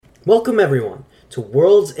Welcome everyone to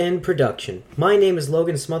World's End Production. My name is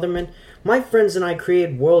Logan Smotherman. My friends and I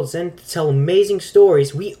created World's End to tell amazing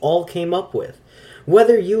stories we all came up with.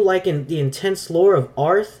 Whether you like the intense lore of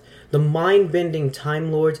Arth, the mind-bending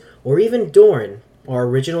Time Lords, or even Doran, our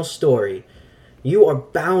original story, you are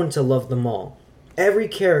bound to love them all. Every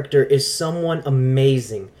character is someone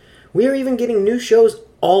amazing. We are even getting new shows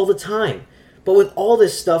all the time. But with all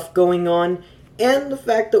this stuff going on, and the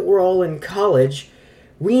fact that we're all in college,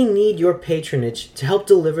 we need your patronage to help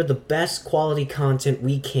deliver the best quality content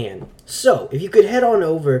we can. So, if you could head on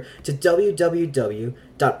over to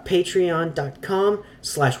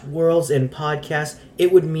www.patreon.com/worldsendpodcast,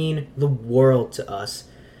 it would mean the world to us.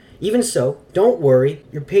 Even so, don't worry,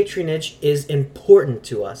 your patronage is important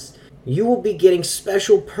to us. You will be getting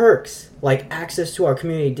special perks, like access to our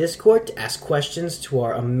community Discord to ask questions to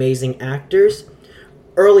our amazing actors,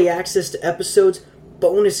 early access to episodes,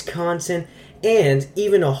 bonus content, and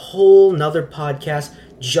even a whole nother podcast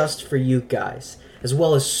just for you guys, as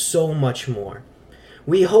well as so much more.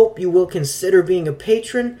 We hope you will consider being a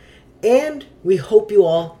patron, and we hope you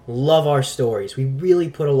all love our stories. We really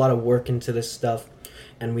put a lot of work into this stuff,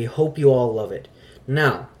 and we hope you all love it.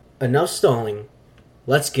 Now, enough stalling.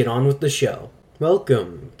 Let's get on with the show.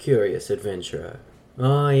 Welcome, curious adventurer.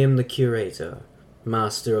 I am the curator,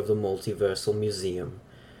 master of the Multiversal Museum.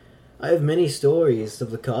 I have many stories of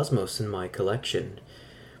the cosmos in my collection,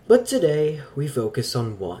 but today we focus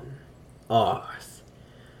on one, Arth.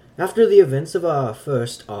 After the events of our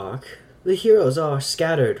first arc, the heroes are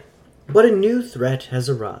scattered, but a new threat has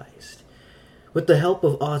arisen. With the help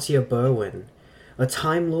of Artia Berwin, a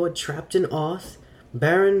Time Lord trapped in Arth,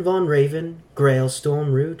 Baron Von Raven, Grail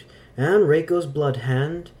Stormroot, and Reiko's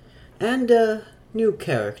Bloodhand, and a new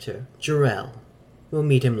character, Jarrell. We'll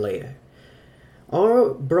meet him later, are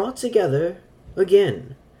brought together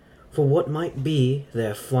again for what might be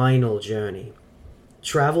their final journey.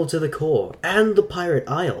 Travel to the core and the Pirate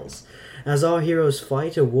Isles as our heroes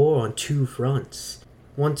fight a war on two fronts.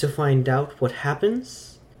 Want to find out what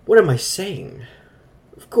happens? What am I saying?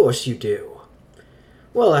 Of course you do.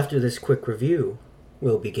 Well, after this quick review,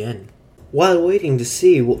 we'll begin. While waiting to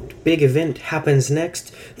see what big event happens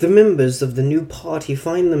next, the members of the new party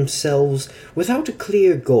find themselves without a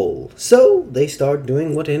clear goal, so they start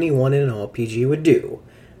doing what anyone in an RPG would do: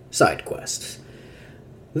 side quests.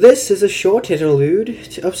 This is a short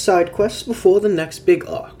interlude of side quests before the next big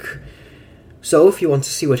arc. So if you want to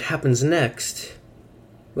see what happens next,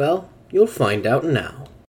 well, you'll find out now.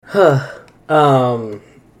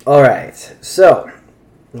 Alright, so,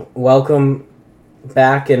 welcome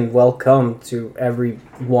back and welcome to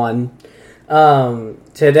everyone.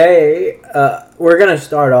 Today, we're gonna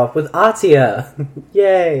start off with Artia.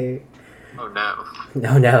 Yay! Oh no.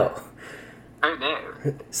 No. Oh no.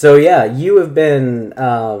 So yeah, you have been,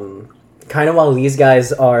 kind of while these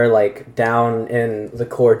guys are, like, down in the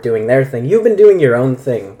court doing their thing, you've been doing your own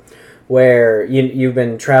thing, where you've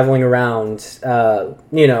been traveling around,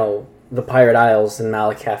 the Pirate Isles and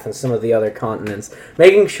Malakath and some of the other continents,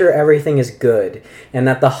 making sure everything is good, and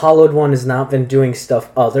that the Hollowed One has not been doing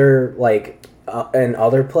stuff in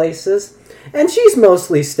other places, and she's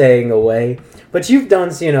mostly staying away, but you've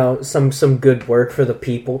done, some good work for the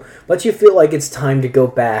people, but you feel like it's time to go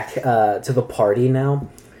back to the party now.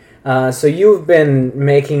 So you've been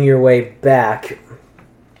making your way back,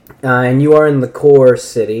 and you are in the core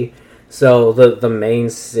city, so the main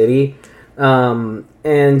city.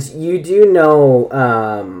 And you do know,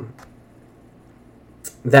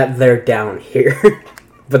 that they're down here,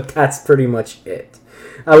 but that's pretty much it.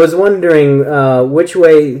 I was wondering, which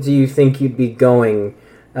way do you think you'd be going,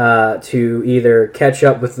 to either catch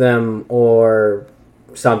up with them or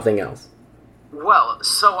something else? Well,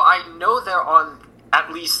 so I know they're on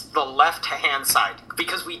at least the left-hand side,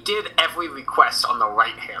 because we did every request on the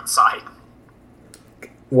right-hand side.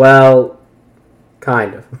 Well,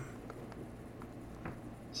 kind of.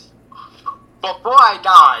 Before I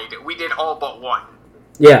died, we did all but one.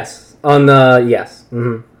 Yes. Yes.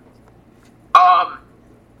 Mm-hmm.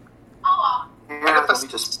 Yeah, let me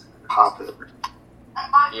just pop it.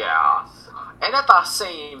 Yeah. And at the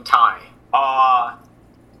same time, to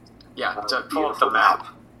pull up the map.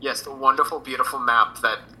 Yes, the wonderful, beautiful map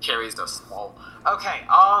that carries us all. Okay,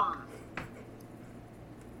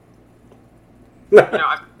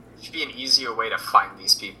 should be an easier way to find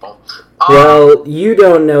these people. Well, you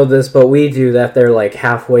don't know this, but we do that. They're like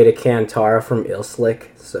halfway to Kantara from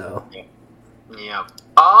Ilslick, so. Yeah.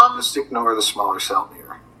 Just ignore the smaller cell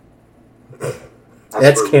here.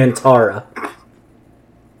 That's Kantara.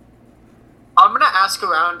 I'm gonna ask a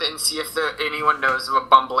around and see if anyone knows of a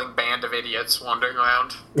bumbling band of idiots wandering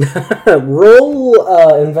around.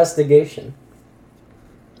 Roll investigation.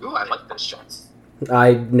 Ooh, I like those shots.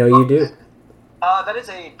 I know you do. That is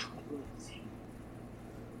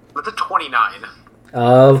that's a 29.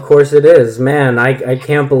 Of course it is. Man, I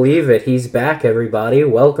can't believe it. He's back, everybody.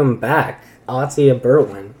 Welcome back, Atia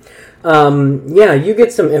Berwin. Yeah, you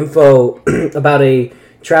get some info about a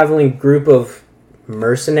traveling group of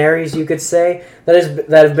mercenaries, you could say, that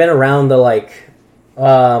have been around the, like,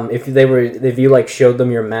 if you like showed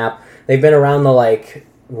them your map, they've been around the, like,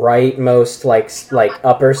 rightmost, like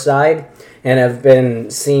upper side, and have been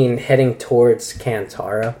seen heading towards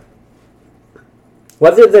Kantara.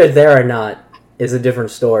 Whether they're there or not is a different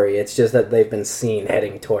story. It's just that they've been seen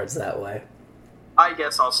heading towards that way. I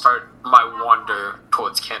guess I'll start my wander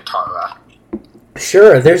towards Kantara.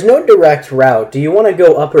 Sure, there's no direct route. Do you want to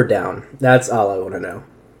go up or down? That's all I want to know.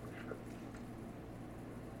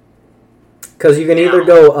 Because you can either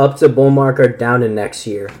go up to Bullmark or down to next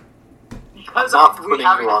year. Because Not putting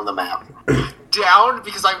you on the map. Down,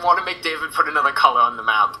 because I want to make David put another color on the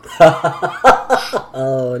map.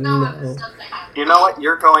 Oh, no. You know what?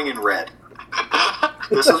 You're going in red.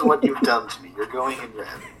 This is what you've done to me. You're going in red.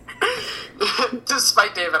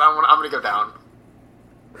 Despite David, I'm going to go down.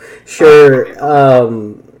 Sure.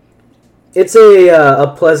 It's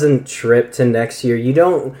a pleasant trip to next year. You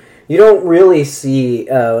don't really see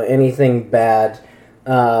anything bad,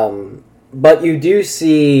 but you do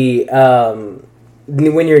see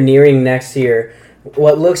when you're nearing next year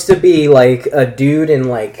what looks to be like a dude in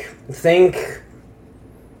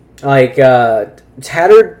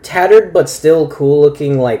tattered but still cool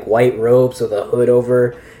looking like white robes with a hood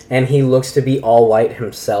over, and he looks to be all white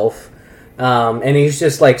himself. And he's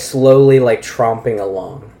just, like, slowly, like, tromping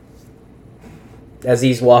along. As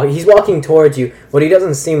he's walking towards you, but he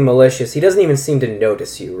doesn't seem malicious. He doesn't even seem to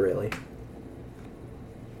notice you, really.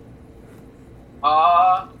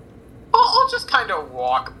 I'll just kind of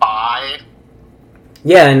walk by.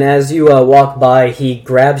 Yeah, and as you walk by, he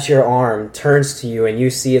grabs your arm, turns to you, and you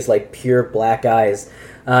see his, like, pure black eyes.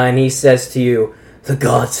 And he says to you, "The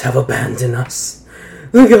gods have abandoned us.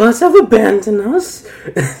 The gods have abandoned us."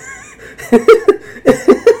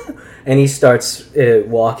 And he starts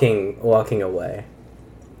walking away.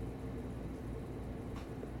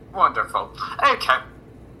 Wonderful. Okay.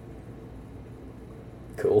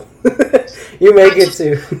 Cool. You make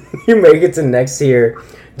it to next year.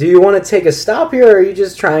 Do you want to take a stop here, or are you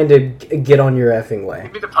just trying to get on your effing way?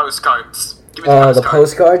 Give me the postcards. The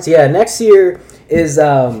postcards? Yeah, next year is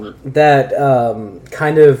that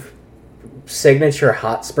kind of signature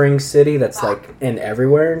hot spring city that's like in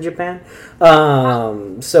everywhere in Japan.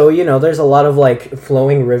 So, you know, there's a lot of like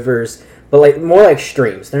flowing rivers, but like more like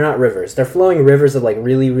streams. They're not rivers. They're flowing rivers of like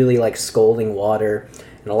really, really like scalding water,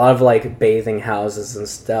 and a lot of like bathing houses and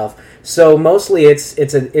stuff. So mostly it's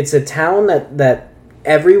a town that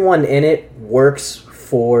everyone in it works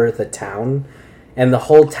for the town, and the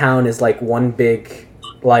whole town is like one big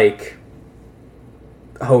like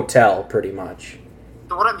hotel pretty much.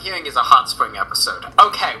 So what I'm hearing is a hot spring episode.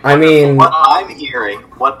 Okay. I mean, what I'm hearing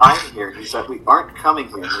is that we aren't coming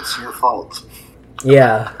here. And it's your fault.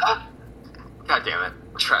 Yeah. God damn it!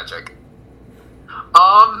 Tragic.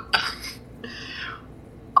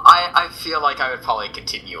 I feel like I would probably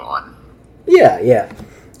continue on. Yeah.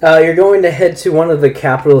 You're going to head to one of the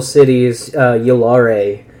capital cities,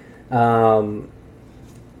 Yulare.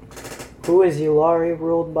 Who is Yulare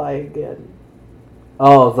ruled by again?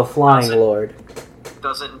 Oh, the Flying Lord.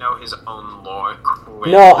 Doesn't know his own lore.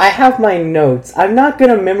 No, I have my notes. I'm not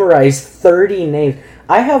gonna memorize 30 names.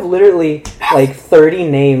 I have literally like 30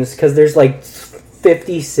 names because there's like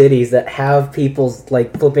 50 cities that have people's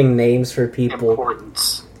like flipping names for people.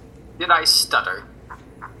 Importance. Did I stutter?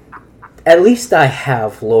 At least I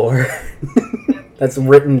have lore that's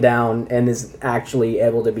written down and is actually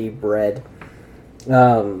able to be read.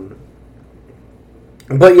 But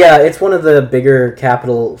yeah, it's one of the bigger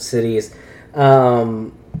capital cities.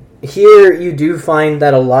 Here you do find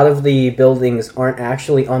that a lot of the buildings aren't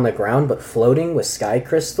actually on the ground but floating with sky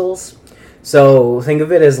crystals. So think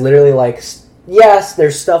of it as literally like, yes,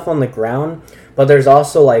 there's stuff on the ground, but there's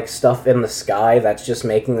also like stuff in the sky that's just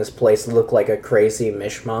making this place look like a crazy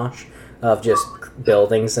mishmash of just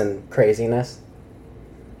buildings and craziness.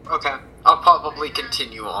 Okay, I'll probably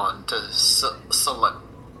continue on to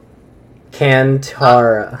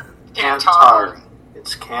Kantara. Kantara.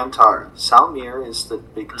 It's Kantara. Salmir is the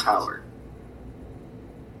big tower.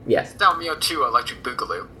 Yes. Salmio 2 Electric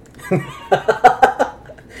Boogaloo.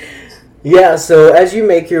 Yeah, so as you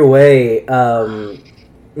make your way,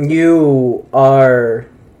 you are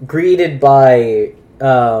greeted by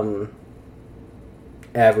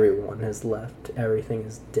Everyone has left. Everything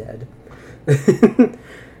is dead.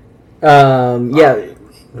 Yeah.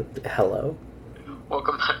 Hello.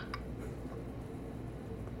 Welcome back.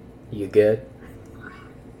 You good?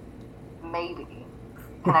 Maybe.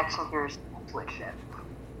 Connection here is switch it.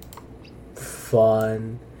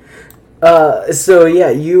 Fun. So yeah,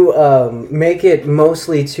 you make it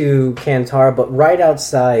mostly to Kantar, but right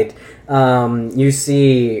outside, you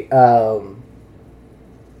see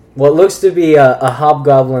what looks to be a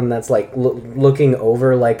hobgoblin that's like looking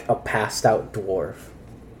over like a passed out dwarf.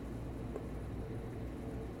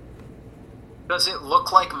 Does it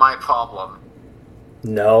look like my problem?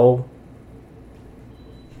 No.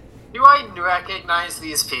 Do I recognize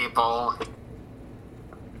these people?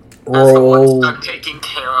 As the one Roll. stuck taking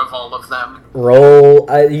care of all of them. Roll.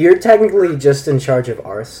 You're technically just in charge of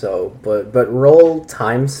Artho, but roll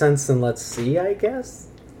time sense and let's see. I guess.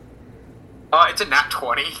 It's a nat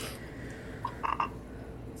 20.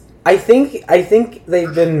 I think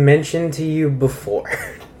they've been mentioned to you before.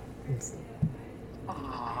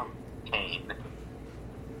 Pain.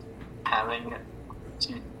 Having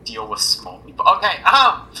to deal with small people. Okay,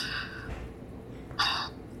 I'll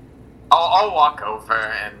walk over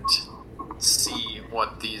and see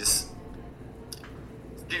what these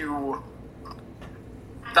two,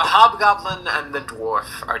 the hobgoblin and the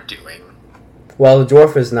dwarf, are doing. Well, the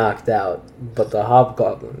dwarf is knocked out, but the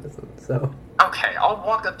hobgoblin isn't. So. Okay, I'll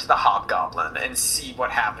walk up to the hobgoblin and see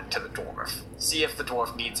what happened to the dwarf. See if the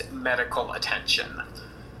dwarf needs medical attention.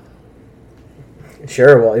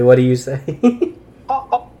 Sure. Well, what do you say?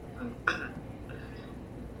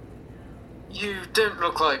 You don't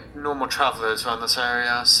look like normal travelers around this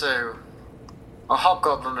area, so a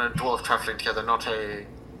hobgoblin and a dwarf traveling together, not a,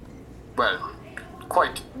 well,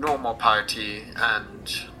 quite normal party, and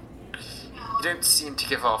you don't seem to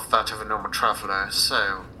give off that of a normal traveler,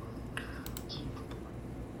 so...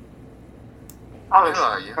 I would Who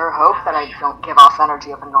are you? sure hope that I don't give off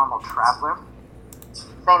energy of a normal traveler. This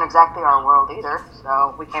ain't exactly our world either,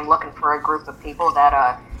 so we came looking for a group of people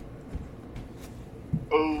that,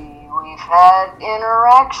 we've had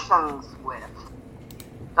interactions with.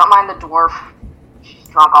 Don't mind the dwarf. She's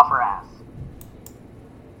drunk off her ass.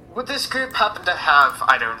 Would this group happen to have,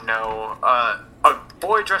 I don't know, a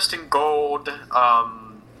boy dressed in gold, a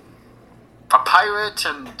pirate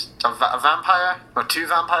and a vampire? Or two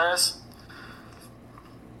vampires?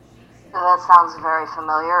 That sounds very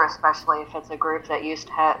familiar, especially if it's a group that used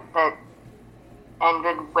to that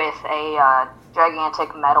ended with a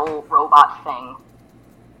gigantic metal robot thing.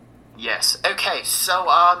 Yes. Okay. So,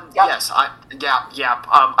 Yep. yes.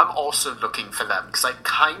 I'm also looking for them because I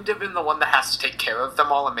kind of am the one that has to take care of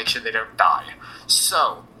them all and make sure they don't die.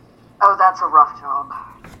 So, Oh, that's a rough job.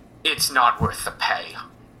 it's not worth the pay.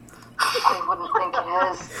 I wouldn't think it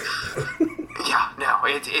is. Yeah. No.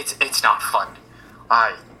 It's not fun.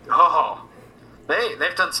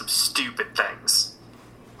 They've done some stupid things.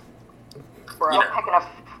 Well, You know.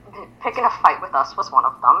 picking a fight with us was one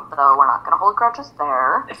of them, though we're not going to hold grudges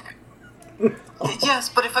there. Yes,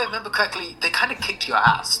 but if I remember correctly, they kind of kicked your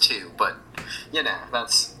ass too. But you know,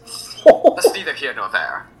 that's neither here nor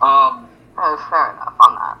there. Oh, fair enough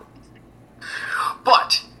on that.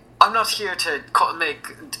 But I'm not here to make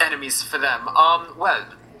enemies for them. Well,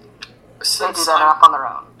 They since do that enough on their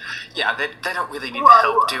own. yeah, they don't really need the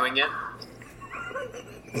help doing it.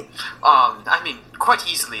 I mean, quite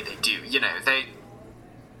easily they do. You know, they.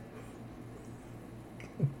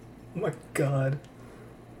 Oh my god.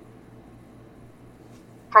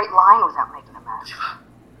 Straight line without making a mess.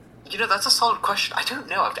 You know, that's a solid question. I don't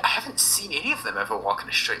know. I haven't seen any of them ever walk in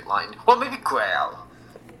a straight line. Well, maybe Grail.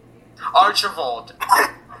 Archibald.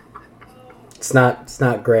 It's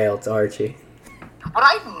not Grail. It's Archie. Would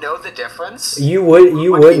I know the difference? You Would he know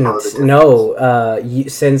the wouldn't. difference? No.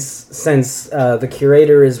 Since the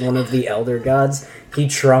curator is one of the elder gods, he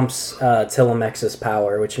trumps Tilamex's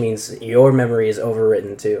power, which means your memory is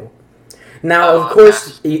overwritten too. Now, Oh,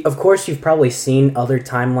 of course, you've probably seen other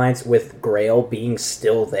timelines with Grail being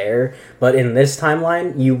still there, but in this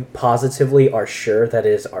timeline, you positively are sure that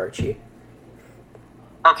it is Archie.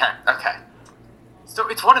 Okay. So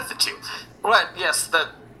it's one of the two. Well, yes, the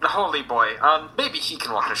holy boy. Maybe he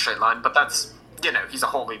can walk in a straight line, but that's, you know, he's a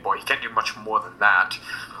holy boy. He can't do much more than that.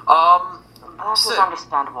 That is So-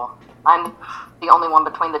 understandable. I'm the only one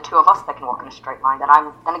between the two of us that can walk in a straight line,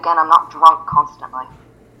 and then again, I'm not drunk constantly.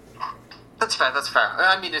 That's fair.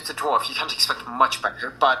 I mean, it's a dwarf. You can't expect much better.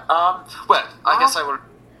 But, well,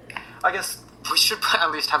 I guess we should at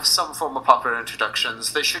least have some form of proper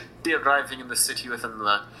introductions. They should be arriving in the city within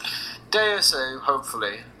the day or so,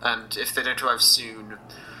 hopefully. And if they don't arrive soon,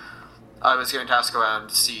 I was going to ask around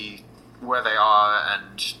to see where they are,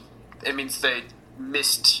 and it means they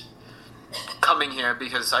missed coming here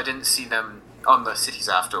because I didn't see them on the cities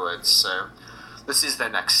afterwards, so this is their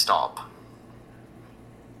next stop.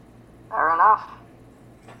 Fair enough.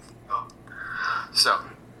 So,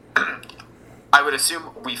 I would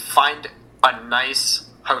assume we find a nice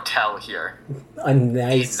hotel here. A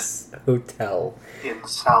nice hotel In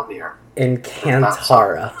Salmir. in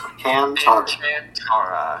Kantara.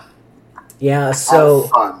 Kantara. Yeah, so Have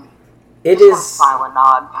fun. it Just one is. silent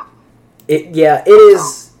nod.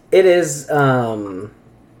 It is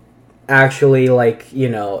actually like, you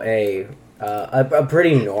know, a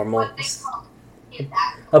pretty normal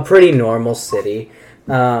city.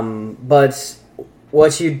 But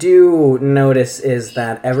what you do notice is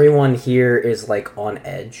that everyone here is like on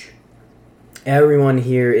edge. Everyone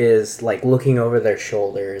here is like looking over their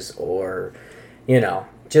shoulders, or, you know,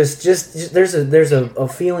 just there's a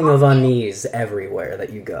feeling of unease everywhere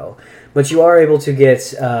that you go. But you are able to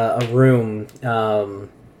get a room.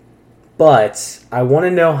 But I want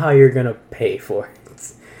to know how you're gonna pay for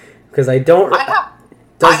it, because I don't. I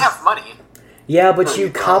have money. Yeah, but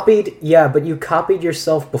you copied. Yeah, but you copied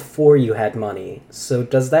yourself before you had money. So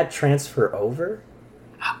does that transfer over?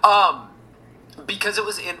 Because it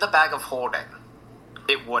was in the bag of holding,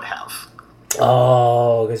 it would have.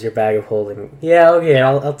 Oh, because your bag of holding. Yeah, okay,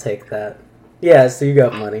 I'll take that. Yeah, so you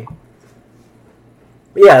got money.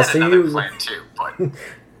 Yeah, I had so another you. plan too, but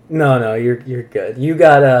No, you're good. You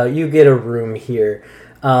get a room here,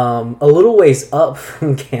 a little ways up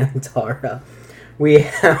from Kantara. We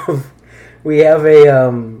have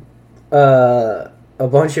a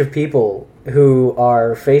bunch of people who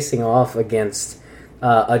are facing off against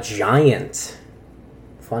a giant.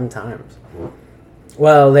 Fun times.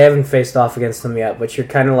 Well, they haven't faced off against them yet, but you're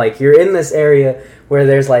kind of like, you're in this area where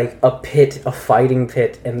there's like a pit, a fighting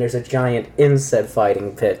pit, and there's a giant in said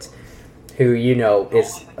fighting pit who, you know,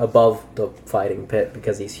 is above the fighting pit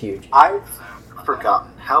because he's huge. I've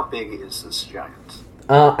forgotten. How big is this giant?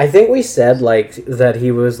 I think we said, like, that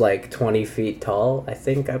he was, like, 20 feet tall, I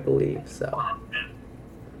believe, so.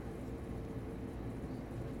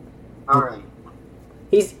 Alright.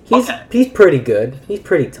 He's Okay. pretty good. He's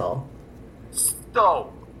pretty tall.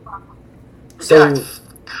 so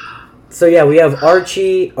So yeah, we have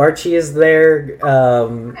Archie. Archie is there.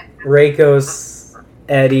 Reikos,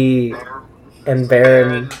 Eddie, and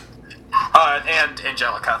Baron, and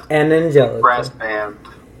Angelica. and Angelica. Brass band.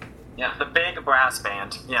 Yeah, the big brass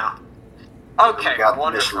band. Yeah. We Okay, got the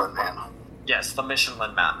wonderful. Michelin Man. Yes, the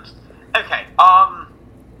Michelin Man. Okay,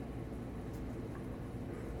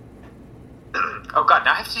 oh god,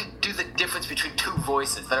 now I have to do the difference between two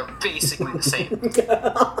voices that are basically the same.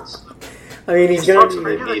 I mean, he's Supposed to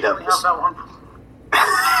gonna. be meet up.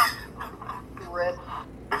 Rip.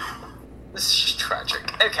 This is just tragic.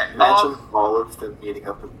 Okay, Imagine all of them meeting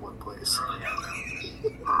up in one place.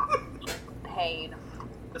 Pain.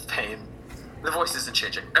 the pain. The voice isn't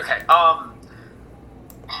changing. Okay,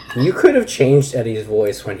 You could have changed Eddie's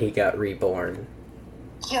voice when he got reborn.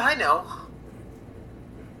 yeah, I know.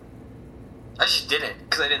 I just didn't,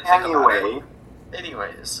 because I didn't think about Anyway, it.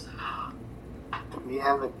 Anyways. do we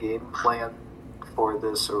have a game plan for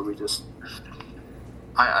this, or we just...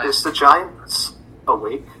 I Is the giant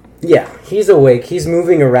awake? Yeah, he's awake. He's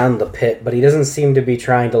moving around the pit, but he doesn't seem to be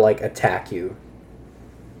trying to, like, attack you.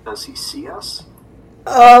 Does he see us?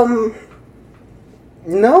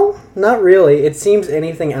 No, not really. It seems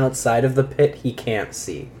anything outside of the pit he can't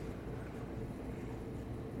see.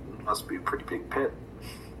 Must be a pretty big pit.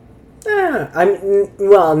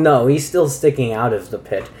 Well, no, he's still sticking out of the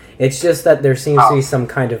pit. It's just that there seems to be some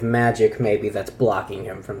kind of magic, maybe, that's blocking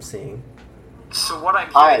him from seeing. So what I'm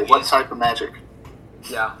Hi, hearing what is... type of magic?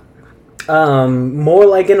 Yeah. More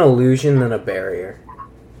like an illusion than a barrier.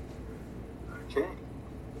 Okay.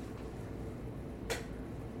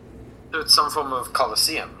 So it's some form of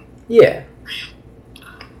Colosseum. Yeah.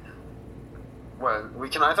 Well, we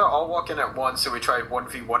can either all walk in at once or we try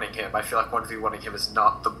 1v1ing him. I feel like 1v1ing him is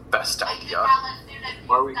not the best idea.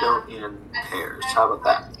 Or we go in pairs. How about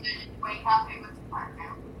that?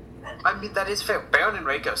 I mean, that is fair. Baron and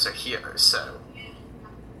Reikos are here, so...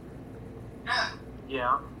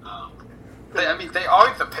 Yeah. They are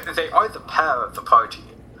the pair of the party.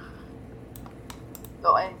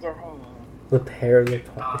 Go into him. The pair of the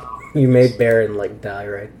party. You made Baron, like, die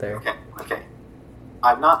right there. Okay.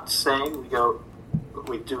 I'm not saying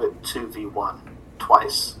we do it 2v1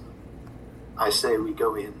 twice. I say we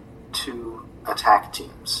go in 2 attack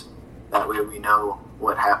teams. That way we know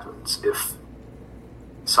what happens if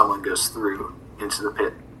someone goes through into the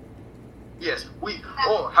pit. Yes,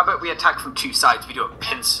 or how about we attack from 2 sides? We do a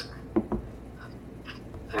pincer.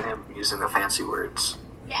 And him using the fancy words.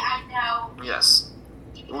 Yes.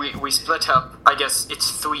 We split up. I guess it's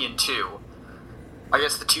 3 and 2. I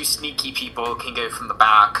guess the 2 sneaky people can go from the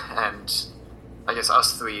back, and I guess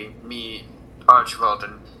us 3, me, Archibald,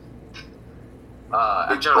 and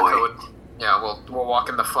Angelica would. Yeah, we'll walk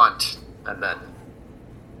in the front, and then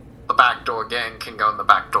the backdoor gang can go in the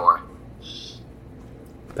back door.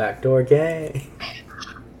 Backdoor gang.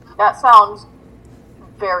 That sounds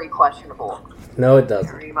very questionable. No, it doesn't.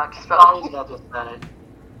 Very much I so. was about to say.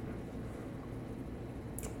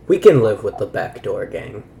 We can live with the backdoor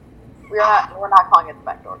gang. We're not calling it the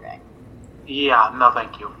backdoor gang. Yeah, no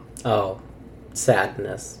thank you. Oh,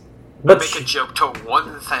 sadness. But But make a joke to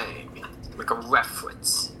one thing, like a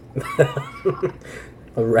reference.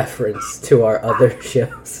 a reference to our other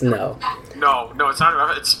shows. No. No, it's not a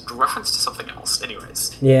reference. It's a reference to something else.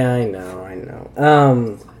 Anyways. Yeah, I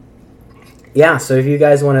know. Yeah, so if you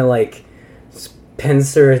guys want to, like,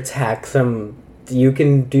 pincer attack them, you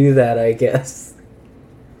can do that, I guess.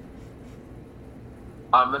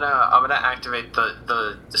 I'm gonna activate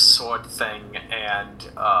the sword thing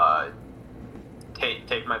and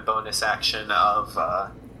take my bonus action of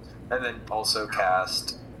and then also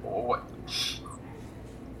cast what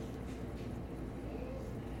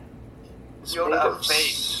Yoda of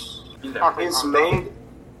Fate. You know,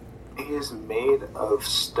 He's made of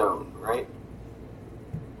stone, right?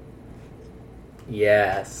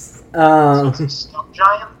 Yes. Stone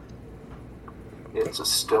giant? It's a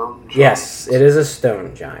stone giant. Yes, it is a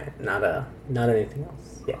stone giant, not anything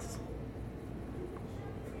else. Yes.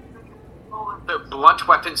 the blunt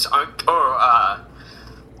weapons aren't, or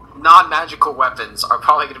non-magical weapons are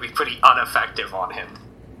probably going to be pretty ineffective on him.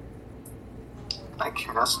 I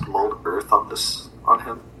cast Mold Earth on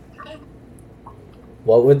him.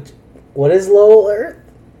 What is Lowell Earth?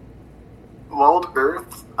 Mold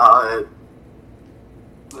Earth,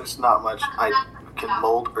 there's not much. I can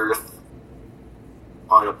mold Earth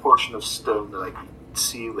on a portion of stone that I can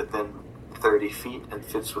see within 30 feet and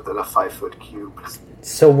fits within a 5-foot cube.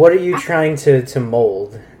 So what are you trying to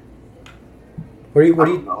mold? What are you?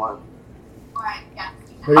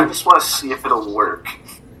 I just want to see if it'll work.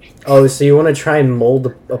 Oh, so you want to try and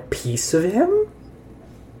mold a piece of him?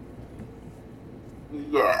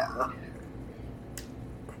 Yeah.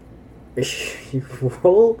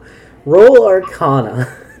 Roll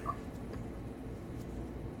Arcana.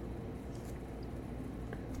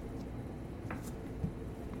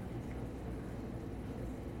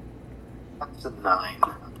 That's a 9.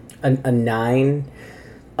 A 9.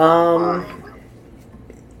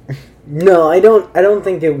 No, I don't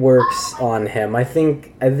think it works on him. I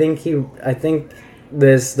think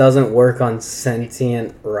this doesn't work on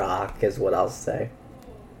sentient rock, is what I'll say.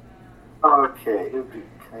 Okay, it would be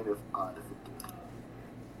kind of odd if it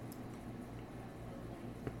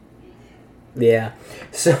did. Yeah.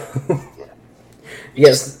 So. You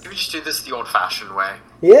Yes. just do this the old-fashioned way.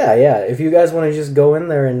 Yeah. If you guys want to just go in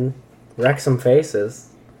there and wreck some faces.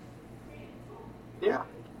 Yeah.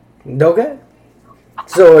 Okay.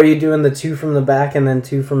 So are you doing the 2 from the back and then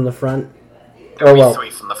 2 from the front? There'll well, be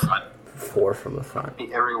 3 from the front. 4 from the front.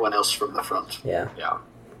 Be everyone else from the front. Yeah. Yeah.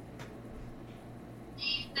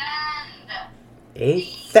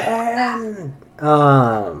 Ethan.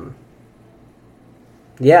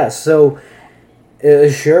 Yeah. So,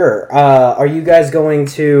 sure. Are you guys going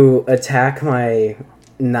to attack my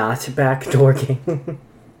not backdoor game?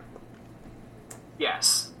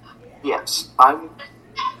 Yes. Yes, I'm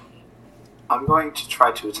going to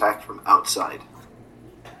try to attack from outside.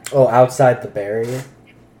 Oh, outside the barrier.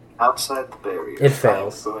 Outside the barrier. It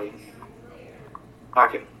fails. Okay.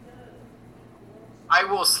 I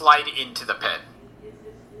will slide into the pit.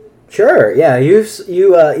 Sure. Yeah. You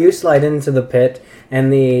slide into the pit,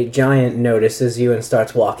 and the giant notices you and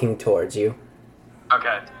starts walking towards you.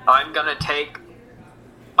 Okay. I'm gonna take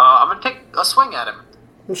a swing at him.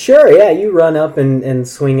 Sure. Yeah. You run up and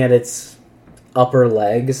swing at its upper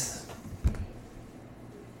legs.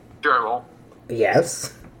 Sure, I will.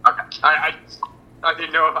 Yes. Okay. I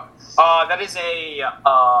didn't know if that is a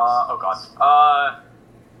oh god.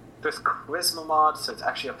 There's charisma mod, so it's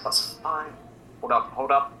actually a +5.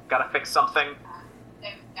 Hold up. Gotta fix something.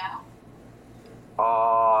 There we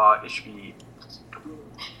go. It should be.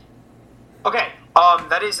 Okay.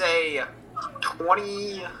 That is a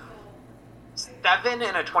 27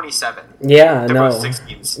 and a 27. Yeah. They're No. both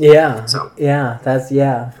 16s. Yeah. So. Yeah. That's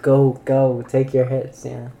yeah. Go. Take your hits.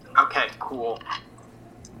 Yeah. Okay. Cool.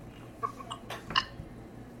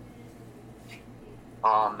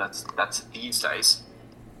 That's these dice.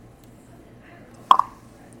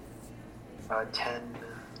 10.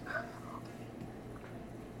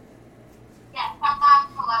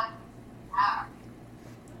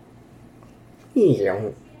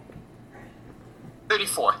 Yeah.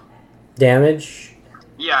 34. Damage.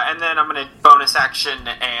 Yeah, and then I'm gonna bonus action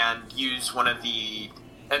and use one of the,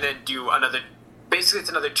 and then do another. Basically, it's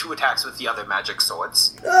another 2 attacks with the other magic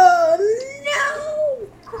swords. Oh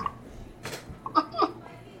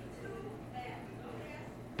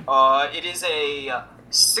It is a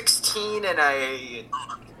 16 and a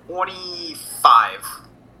 25.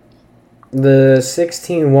 no! The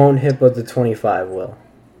 16 won't hit, but the 25 will.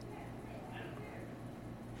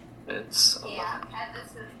 It's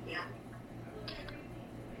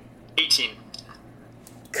 18.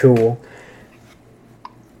 Cool.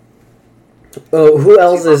 Oh, who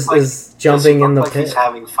else Does he look is jumping does he in the look like pit? He's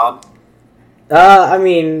having fun. I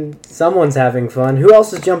mean, someone's having fun. Who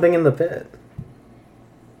else is jumping in the pit?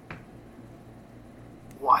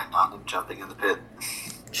 Why not him jumping in the pit?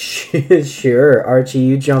 Sure, Archie,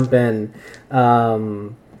 you jump in.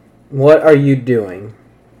 What are you doing?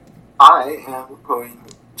 I am going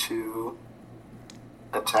to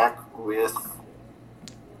attack with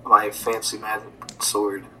my fancy magic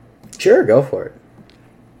sword Sure, go for it.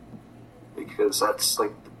 because that's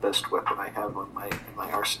like the best weapon I have on in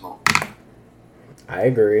my arsenal. I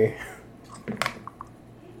agree.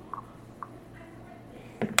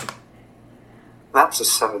 That's a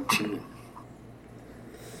 17.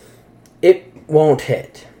 It won't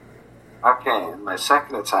hit. Okay, and my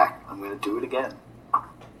second attack, I'm going to do it again.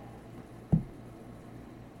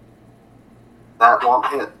 That won't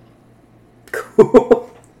hit.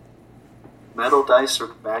 Cool. Metal dice are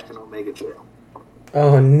back in Omega Jail.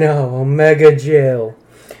 Oh no, Omega Jail.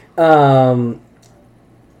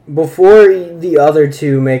 Before the other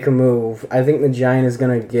two make a move, I think the giant is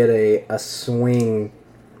gonna get a swing.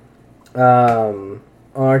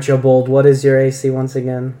 Archibald, what is your AC once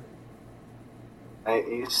again? My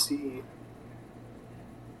AC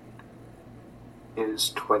is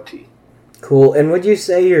 20. Cool. And would you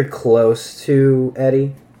say you're close to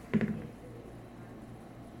Eddie?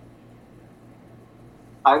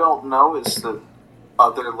 I don't know, is the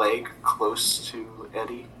other leg close to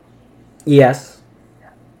Eddie? Yes.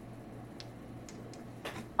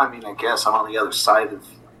 I mean, I guess I'm on the other side of...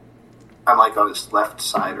 I'm like on his left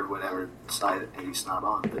side or whatever side Eddie's not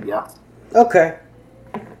on, but yeah. Okay.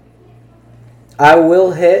 I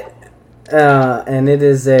will hit, and it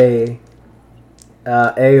is a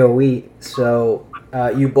AoE, so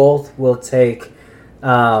you both will take,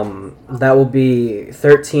 that will be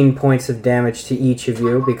 13 points of damage to each of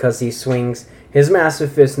you because he swings his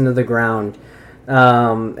massive fist into the ground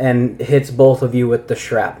and hits both of you with the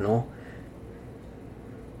shrapnel.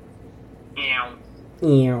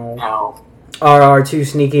 Ew. Now, Are our two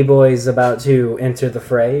sneaky boys about to enter the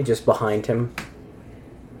fray just behind him?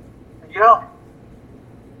 Yeah.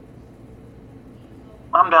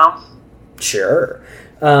 I'm down. Sure.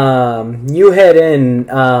 You head in,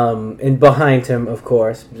 and behind him, of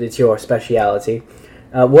course. It's your speciality.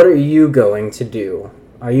 What are you going to do?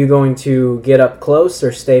 Are you going to get up close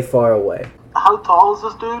or stay far away? How tall is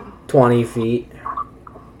this dude? 20 feet.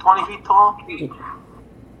 20 feet tall?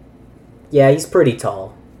 Yeah, he's pretty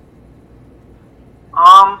tall.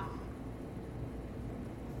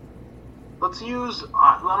 Let's use,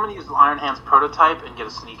 I'm gonna use Iron Hand's prototype and get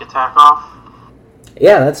a sneak attack off.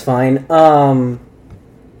 Yeah, that's fine.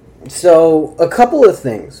 So a couple of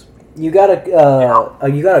things. You got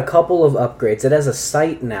a couple of upgrades. It has a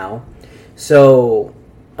sight now, so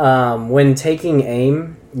when taking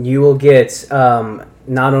aim, you will get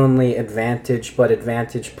not only advantage but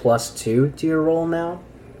advantage +2 to your roll now.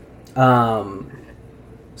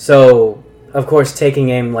 So of course taking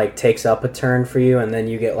aim takes up a turn for you, and then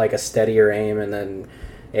you get a steadier aim, and then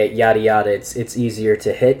yada yada. It's easier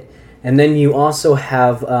to hit. And then you also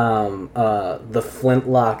have the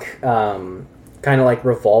flintlock, kind of like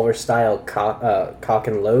revolver style cock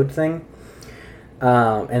and load thing,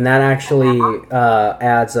 and that actually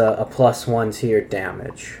adds a +1 to your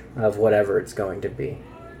damage of whatever it's going to be.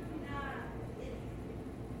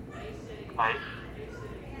 Right.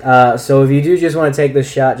 So if you do just want to take this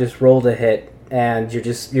shot, just roll to hit, and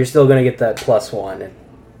you're still going to get that +1.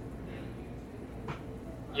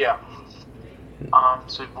 Yeah.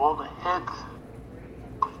 So roll to hit.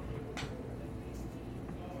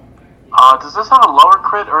 Does this have a lower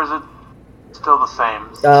crit, or is it still the same?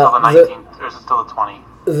 Is it still the 19, or is it still the 20?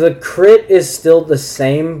 The crit is still the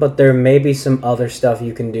same, but there may be some other stuff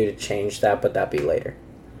you can do to change that, but that'd be later.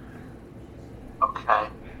 Okay.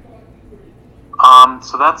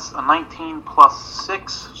 So that's a 19 plus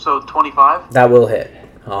 6, so 25. That will hit.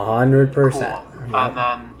 100%. Cool. Yep. And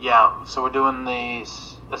then, yeah, so we're doing the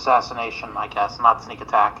assassination, I guess, not sneak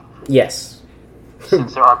attack. Yes.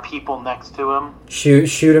 since there are people next to him.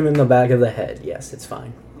 Shoot him in the back of the head. Yes, it's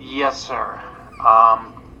fine. Yes, sir.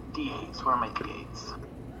 D8s. Where are my D8s?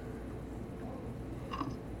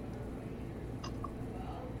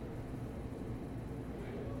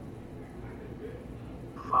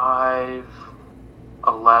 Five,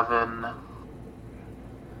 11,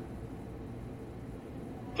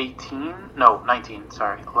 18. No, 19.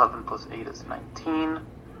 Sorry, 11 plus 8 is 19.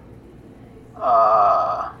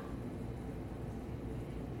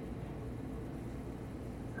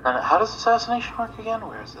 And how does assassination work again?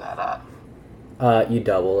 Where is that at? You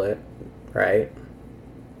double it, right?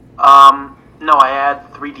 No, I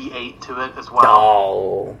add 3d8 to it as well.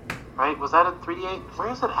 Oh. Right? Was that a 3d8? Where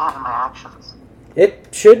is it at in my actions? It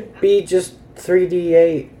should be just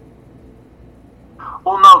 3d8.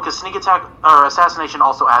 Well, no, because sneak attack or assassination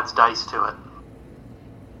also adds dice to it.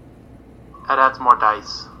 That adds more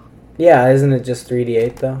dice. Yeah, isn't it just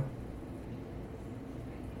 3d8 though?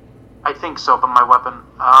 I think so, but my weapon.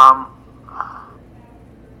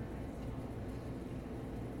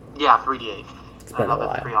 Yeah, 3d8. It's been Another a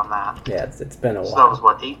while. 3 on that. Yeah, it's been a while. So that was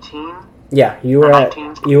what, 18? Yeah, you were at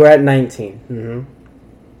 19? 19. Mm-hmm.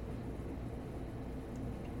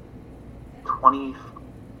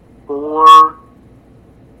 24,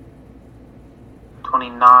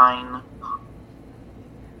 29,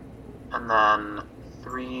 and then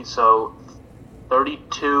 3, so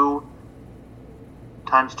 32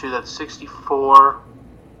 times 2, that's 64,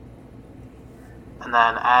 and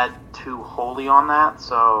then add 2 holy on that,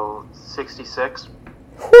 so 66.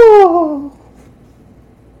 Whew.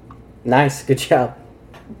 Nice, good job.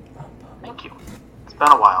 Thank you. It's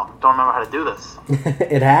been a while. Don't remember how to do this.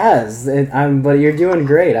 It has, but you're doing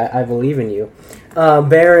great. I believe in you.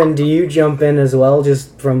 Baron, do you jump in as well,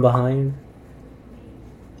 just from behind?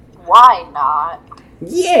 Why not?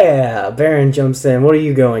 Yeah, Baron jumps in. What are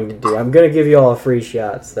you going to do? I'm going to give you all a free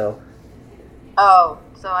shot, so. Oh,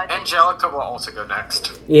 so I think Angelica will also go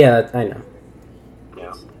next. Yeah, I know.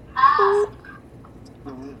 Yeah.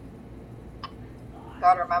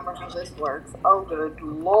 gotta remember how this works. Oh, good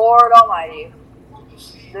Lord Almighty!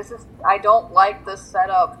 I don't like this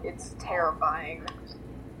setup. It's terrifying.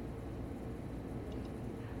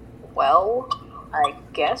 Well, I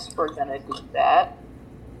guess we're gonna do that.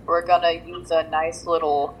 We're gonna use a nice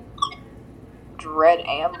little Dread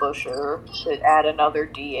Ambusher to add another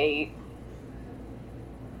D8.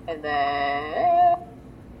 And then...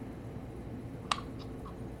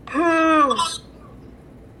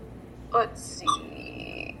 let's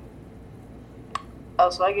see... oh,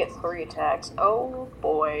 so I get 3 attacks. Oh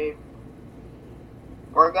boy.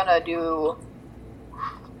 We're gonna do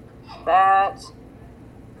that.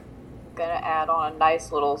 Gonna add on a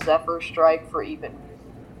nice little Zephyr Strike for even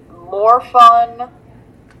more fun.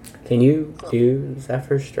 Can you do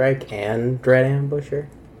Zephyr Strike and Dread Ambusher?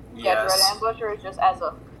 Yeah, Dread Yes. Ambusher is just as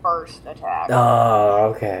a first attack.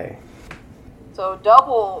 Oh, okay. So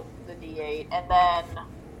double the D8, and then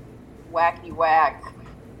whacky whack.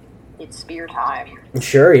 It's spear time.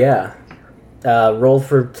 Sure, yeah. Roll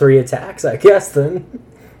for 3 attacks, I guess, then.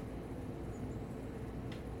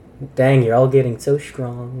 Dang, you're all getting so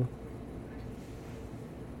strong.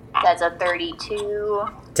 That's a 32.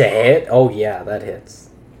 To hit? Oh, yeah, that hits.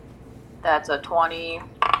 That's a 20.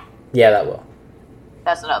 Yeah, that will.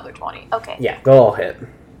 That's another 20. Okay. Yeah, go all hit.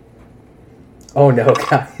 Oh no,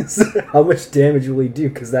 guys. How much damage will he do?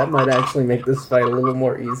 Because that might actually make this fight a little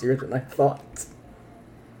more easier than I thought.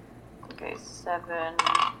 Okay, 7,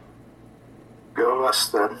 Go us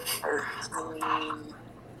then. 13.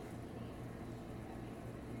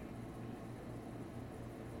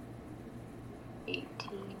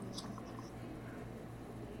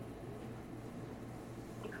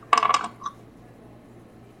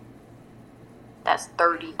 That's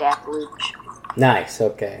 30 damage. Nice,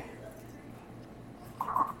 okay.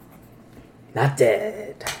 Not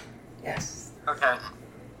dead. Yes. Okay.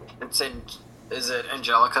 Is it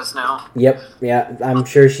Angelica's now? Yep, yeah, I'm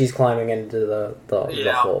sure she's climbing into the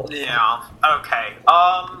hole. Yeah. Okay.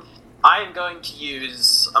 I'm going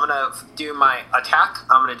to do my attack.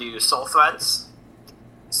 I'm gonna do Soul Threads.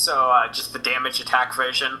 So, just the damage attack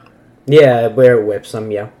version. Yeah, where it whips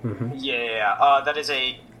them, yeah. Mm-hmm. Yeah, that is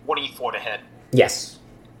a 24 to hit. Yes.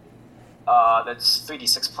 That's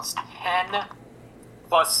 3d6 plus 10.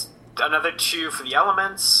 Plus another 2 for the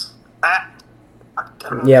elements.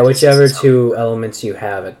 Yeah, whichever 2 elements you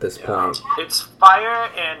have at this point. It's fire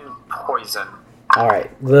and poison.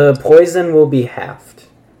 Alright, the poison will be halved.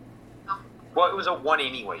 Well, it was a 1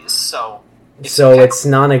 anyways, so... So it's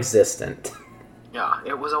non-existent. Yeah,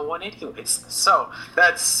 it was a 1 anyways. So,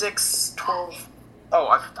 that's 6, 12... Oh,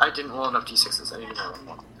 I didn't roll enough d6s. I need to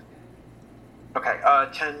roll one. Okay,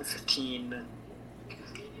 10, 15,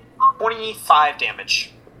 25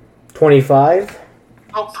 damage. 25.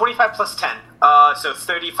 Oh, 25 plus 10. So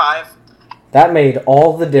 35. That made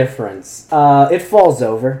all the difference. It falls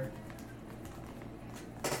over.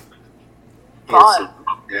 Is it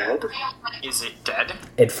dead? Is it dead?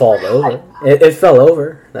 It fell over. It fell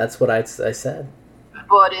over. That's what I said.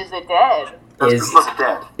 But is it dead? Does Is- it look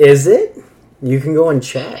dead? Is it? You can go and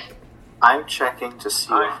check. I'm checking to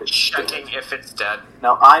see I'm if it's checking dead. if it's dead.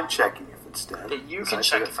 No, I'm checking if it's dead. Okay, you because can I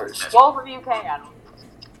check did if it's dead. Both of you can.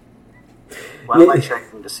 Why am I Yeah.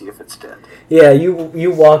 checking to see if it's dead? Yeah,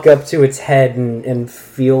 you walk up to its head and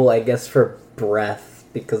feel, I guess, for breath,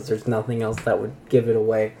 because there's nothing else that would give it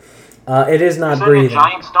away. It is You're not saying breathing. a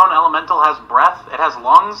giant stone elemental has breath? It has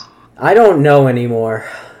lungs? I don't know anymore.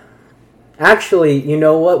 Actually, you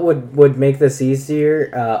know what would make this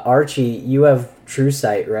easier? Archie, you have true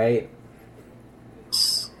sight, right?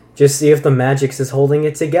 Just see if the Magix is holding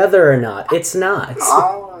it together or not. It's not.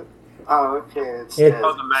 Oh, okay, it's It- dead.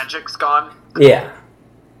 Oh, the magic's gone? Yeah.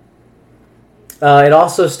 It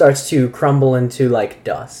also starts to crumble into, like,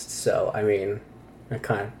 dust, so, I mean, that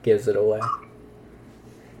kind of gives it away.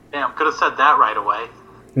 Damn, could have said that right away.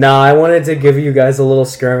 No, I wanted to give you guys a little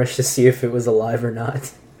skirmish to see if it was alive or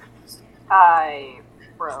not.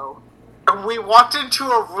 Bro. We walked into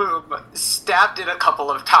a room, stabbed it a couple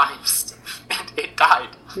of times, and it died.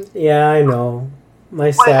 Yeah, I know.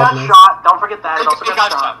 My Well, it got sadness. shot. Don't forget that. It, It also it got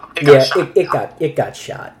got shot. shot. It got Yeah, shot. it got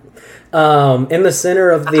shot. In the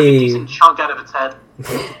center of That's a decent chunk out of its head.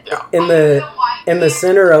 Yeah. in the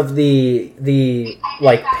center of the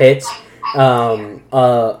like pit,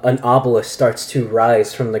 an obelisk starts to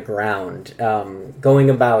rise from the ground, going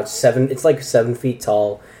about 7. It's like 7 feet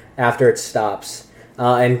tall. After it stops,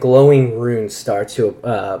 and glowing runes start to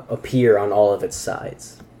appear on all of its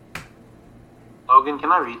sides. Logan,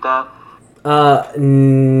 can I read that?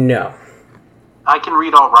 No. I can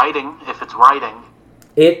read all writing if it's writing.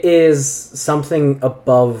 It is something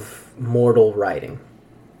above mortal writing.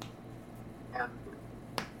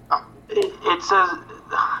 It says.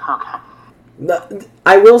 Okay.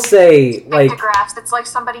 I will say, like, Pictographs. It's like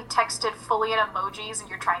somebody texted fully in emojis and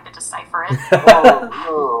you're trying to decipher it.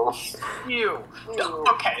 Oh, You.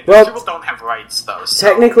 Okay, Well, people don't have rights, though. So.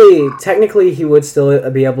 technically, he would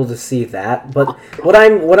still be able to see that. But what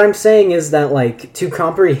I'm saying is that, like, to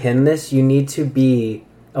comprehend this, you need to be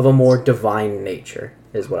of a more divine nature.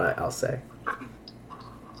 Is what I'll say.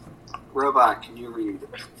 Robot, can you read?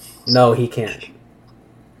 No, he can't.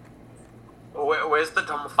 Where's the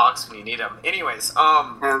dumb fox when you need him? Anyways,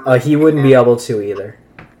 And He wouldn't be able to either.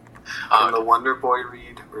 Can the Wonder Boy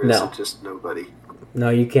read, or is No. it just nobody? No,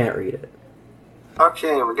 you can't read it.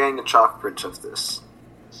 Okay, we're getting a chalk print of this.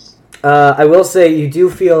 I will say you do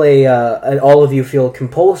feel all of you feel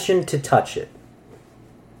compulsion to touch it.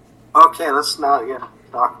 Okay, let's not get a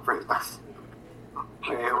chalk print.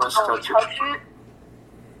 Okay, let's Oh, touch it. touch it?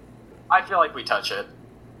 I feel like we touch it.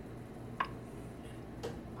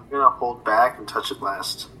 I'm gonna hold back and touch it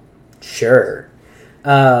last. Sure.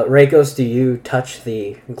 Reikos, do you touch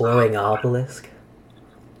the glowing obelisk?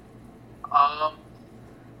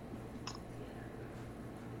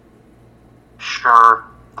 Sure.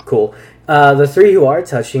 Cool. The three who are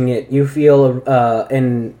touching it, you feel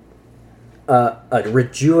a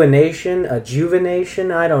rejuvenation.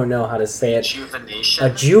 I don't know how to say it. Rejuvenation. A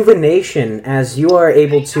juvenation, as you are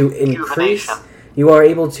able to increase. Rejuvenation. You are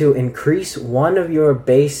able to increase one of your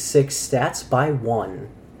basic stats by 1,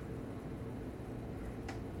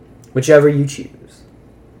 whichever you choose.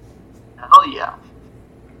 Hell yeah.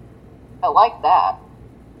 I like that.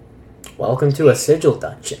 Welcome to a sigil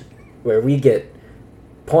dungeon, where we get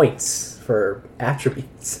points for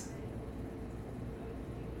attributes.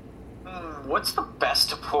 What's the best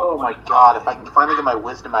to pull? Oh my god, if I can finally get my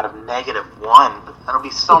wisdom out of -1, that'll be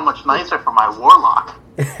so much nicer for my warlock.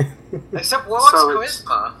 Except Warlock's So it's-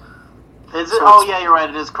 charisma. Is it? So Oh it's- yeah, you're right,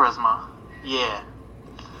 it is charisma. Yeah.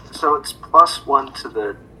 So it's +1 to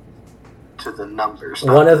the numbers.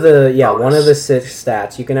 not One of the bonus. one of the 6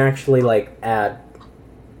 stats you can actually like add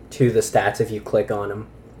to the stats if you click on them.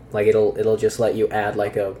 Like it'll just let you add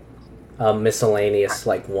like a miscellaneous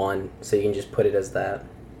like 1, so you can just put it as that.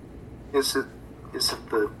 Is it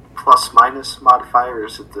the plus minus modifier, or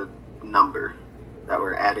is it the number that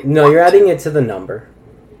we're adding? No, one you're to? adding it to the number.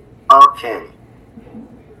 Okay.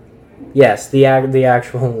 Yes, the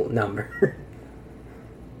actual number.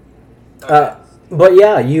 But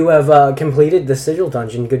yeah, you have completed the sigil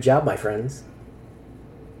dungeon. Good job, my friends.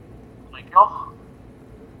 Like, oh,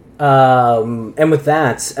 And with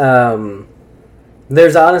that,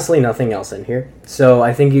 there's honestly nothing else in here. So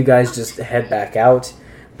I think you guys just head back out.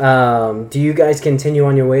 Do you guys continue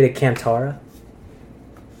on your way to Kantara?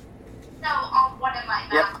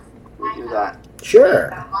 Yep, we do that.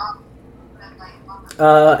 Sure.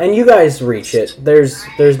 And you guys reach it.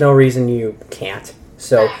 There's no reason you can't.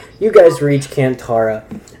 So you guys reach Kantara.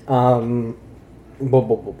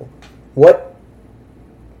 What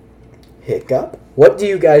hiccup? What do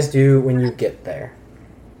you guys do when you get there?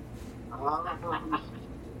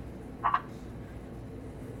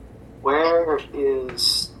 Where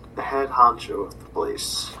is the head honcho of the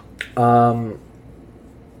place?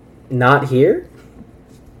 Not here?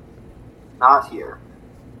 Not here.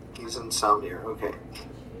 He's in Selmir, okay.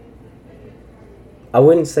 I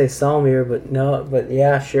wouldn't say Salmir, but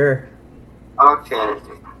yeah, sure. Okay.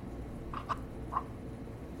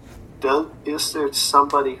 Is there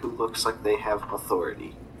somebody who looks like they have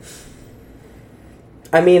authority?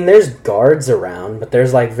 I mean, there's guards around, but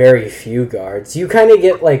there's, like, very few guards. You kind of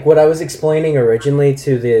get, like, what I was explaining originally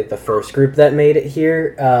to the first group that made it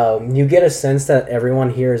here. You get a sense that everyone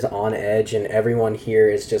here is on edge, and everyone here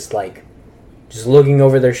is just, like, just looking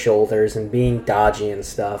over their shoulders and being dodgy and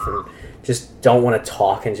stuff, and just don't want to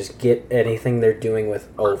talk and just get anything they're doing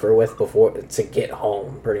over with before to get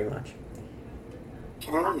home, pretty much.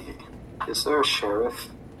 Okay. Is there a sheriff?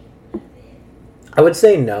 I would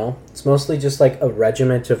say no. It's mostly just like a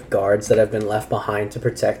regiment of guards that have been left behind to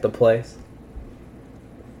protect the place.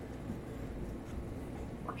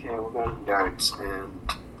 Okay, we'll go to the guards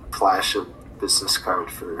and flash a business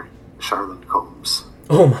card for Charlotte Combs.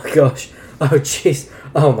 Oh my gosh. Oh jeez.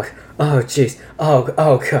 Oh jeez. Oh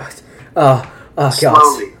god. Oh god.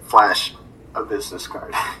 Slowly flash a business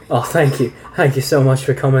card. Oh, thank you. Thank you so much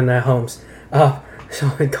for coming there, Holmes. Oh,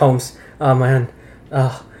 Charlotte Combs. Oh man.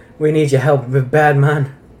 Oh, we need your help, bad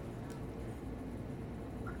man.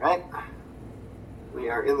 Right. We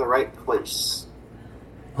are in the right place.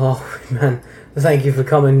 Oh man, thank you for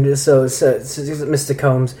coming. So Mr.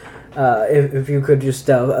 Combs, if you could just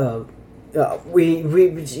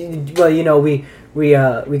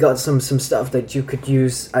we got some stuff that you could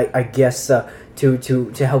use, I guess,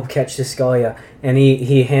 to help catch this guy. And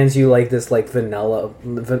he hands you like this like vanilla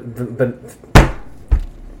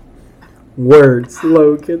words,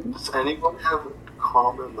 Logan. Does anyone have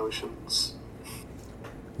calm emotions?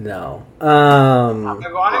 No.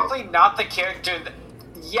 Ironically, not the character.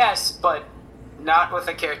 Yes, but not with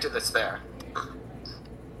the character that's there.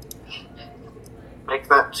 Make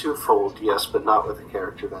that twofold, yes, but not with the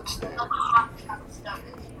character that's there.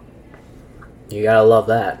 You gotta love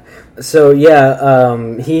that. So yeah,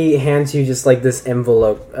 he hands you just like this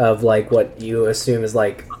envelope of like what you assume is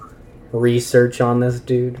like research on this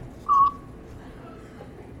dude.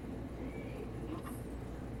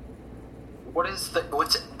 What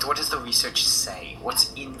does the research say?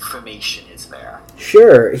 What information is there?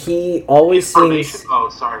 Sure, he always seems. Oh,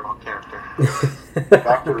 sorry, wrong character.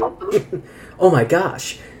 Back to Roper? Oh my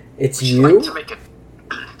gosh, it's Would you? you like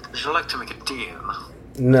to make a deal?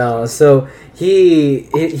 No, so he,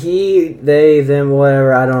 they, them,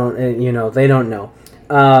 whatever. I don't, they don't know.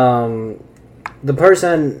 The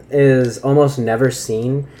person is almost never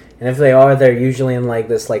seen, and if they are, they're usually in like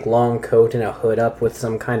this like long coat and a hood up with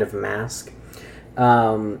some kind of mask.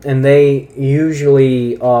 And they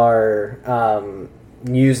usually are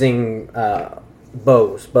using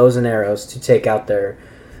bows and arrows to take out their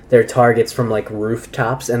targets from like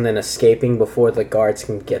rooftops and then escaping before the guards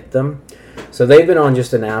can get them. So they've been on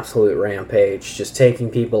just an absolute rampage, just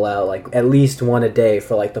taking people out like at least one a day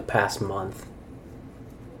for like the past month.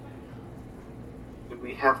 Do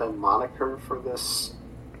we have a moniker for this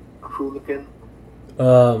hooligan?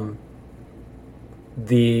 The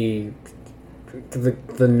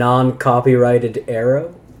non-copyrighted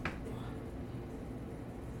arrow?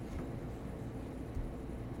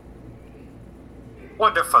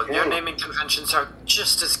 Wonderful. Your naming conventions are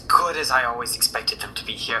just as good as I always expected them to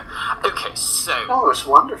be here. Okay, so... No, it's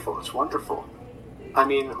wonderful. It's wonderful. I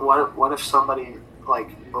mean, what if somebody, like,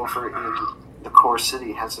 over in the core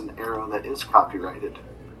city has an arrow that is copyrighted?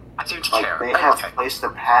 I don't Like, care. they have Okay. placed a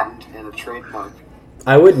patent and a trademark.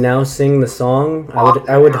 I would now sing the song.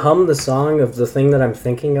 I would hum the song of the thing that I'm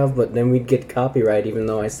thinking of, but then we'd get copyright even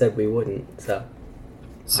though I said we wouldn't. So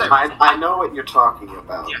So, I know what you're talking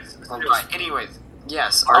about. yes. I'm Right. just, Anyways,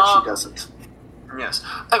 yes. Archie doesn't. Yes.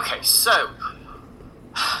 Okay, so...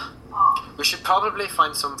 We should probably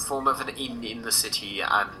find some form of an inn in the city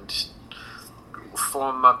and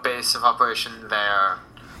form a base of operation there,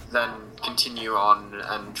 then continue on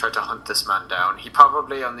and try to hunt this man down. He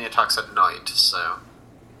probably only attacks at night, so...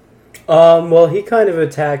 well, he kind of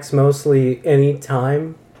attacks mostly any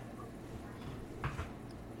time.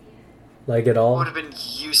 Like at all? Would have been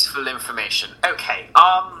useful information. Okay,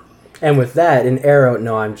 And with that, an arrow...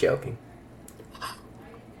 No, I'm joking.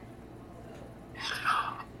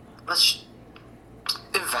 let's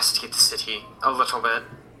investigate the city a little bit.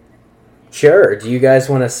 Sure. Do you guys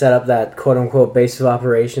want to set up that quote-unquote base of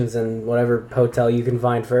operations in whatever hotel you can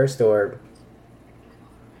find first, or...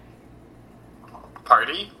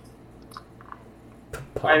 Party?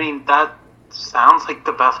 I mean, that sounds like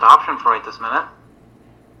the best option for right this minute.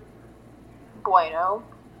 Bueno.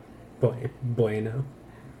 Bueno.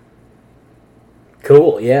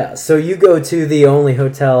 Cool, yeah. So you go to the only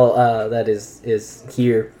hotel that is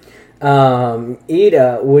here.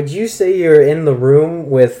 Ida, would you say you're in the room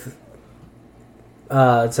with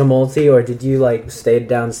Tumulty, or did you stay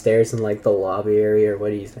downstairs in the lobby area, or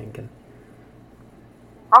what are you thinking?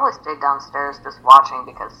 Probably stayed downstairs just watching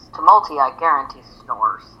because Tumulty, I guarantee,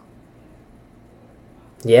 snores.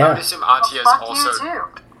 I would Yeah. assume Atia's Fuck also. you too.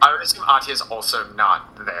 I would assume Atia's also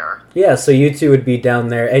not there. Yeah, so you two would be down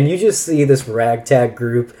there, and you just see this ragtag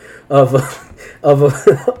group of of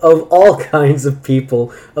all kinds of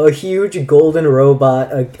people. A huge golden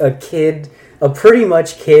robot, a kid, a pretty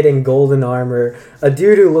much kid in golden armor, a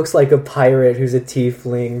dude who looks like a pirate who's a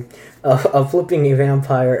tiefling, a flipping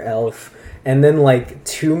vampire elf, and then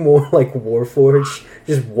two more Warforged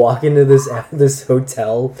just walk into this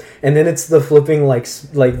hotel, and then it's the flipping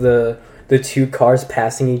the two cars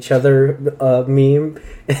passing each other meme,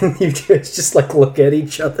 and you guys just look at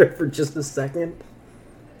each other for just a second.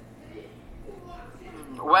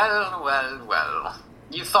 Well.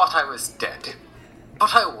 You thought I was dead,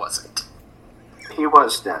 but I wasn't. He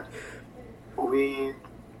was dead. We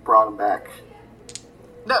brought him back.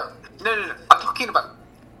 No. I'm talking about.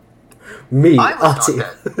 Me, I was Ati.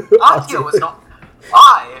 not dead. Atia was not.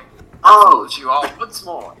 I told you all once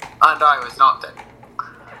more, and I was not dead.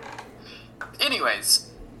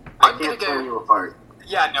 Anyways, I I'm gonna can't tell go. you apart.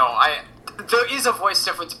 Yeah, no, there is a voice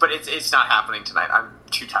difference, but it's not happening tonight. I'm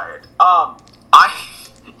too tired.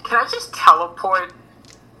 Can I just teleport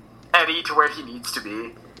Eddie to where he needs to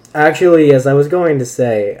be? Actually, yes, I was going to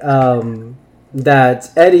say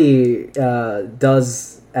that Eddie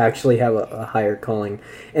does actually have a higher calling,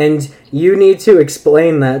 and you need to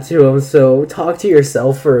explain that to him, so talk to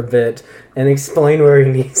yourself for a bit and explain where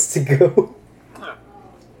he needs to go.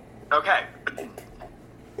 Okay.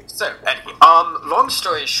 So, Eddie, long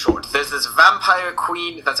story short, there's this vampire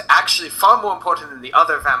queen that's actually far more important than the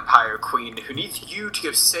other vampire queen who needs you to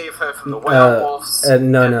go save her from the werewolves.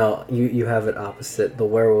 No, you have it opposite. The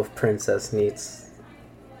werewolf princess needs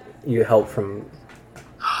you help from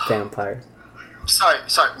vampires. Sorry,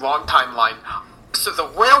 wrong timeline. So the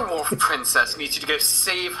werewolf princess needs you to go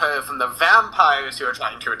save her from the vampires who are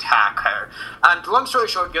trying to attack her. And long story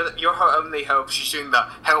short, you're her only hope. She's doing the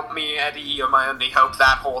help me, Eddie, you're my only hope,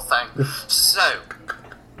 that whole thing. So,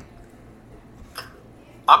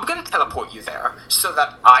 I'm gonna teleport you there so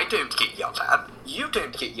that I don't get yelled at, you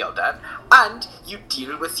don't get yelled at, and you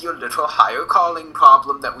deal with your little higher calling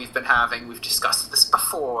problem that we've been having. We've discussed this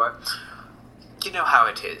before. You know how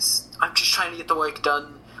it is. I'm just trying to get the work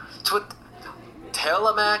done. It's what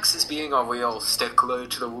Telemax is being a real stickler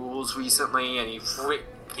to the rules recently, and he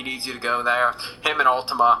needs you to go there. Him and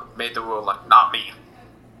Ultima made the rule, not me.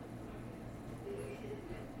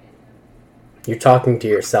 You're talking to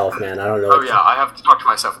yourself, man. I don't know. Oh yeah, I have to talk to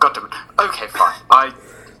myself. Goddammit. Okay, fine.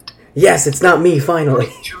 Yes, it's not me, finally.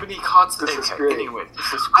 Too many constant. This is Okay, great. anyway.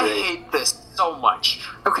 This is I great. hate this so much.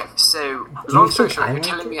 Okay, so, Do you long story think short, I you're like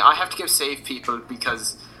telling it? me I have to go save people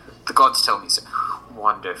because the gods tell me so.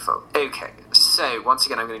 Wonderful. Okay, so, once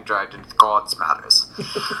again, I'm getting dragged into the gods' matters.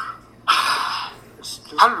 Just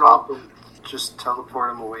Hello. drop him. Just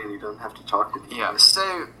teleport him away and you don't have to talk to me. Yeah,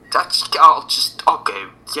 so, I'll go.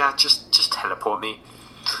 Yeah, just teleport me.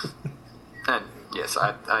 And, yes,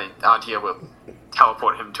 Adia will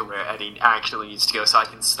teleport him to where Eddie actually needs to go so I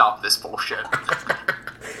can stop this bullshit.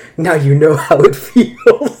 Now you know how it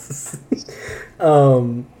feels.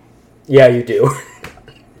 Yeah, you do.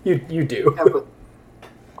 you do.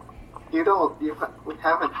 Yeah, but we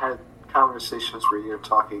haven't had conversations where you're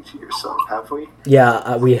talking to yourself, have we?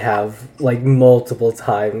 Yeah, we have multiple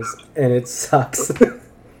times, and it sucks. It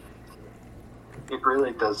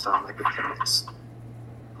really does sound like it does.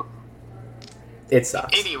 It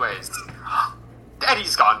sucks. Anyways,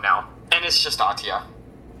 Eddie's gone now, and it's just Atia.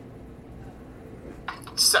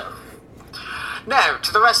 So, now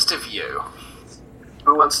to the rest of you.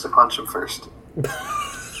 Who wants to punch him first?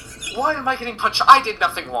 Why am I getting punched? I did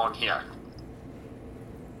nothing wrong here.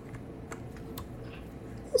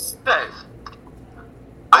 So,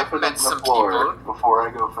 I've Put him met on the some floor people. before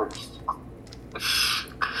I go first.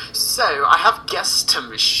 So, I have guests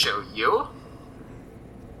to show you.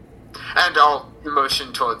 And I'll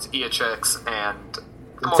motion towards Beatrix and...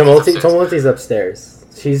 Tumulty's upstairs.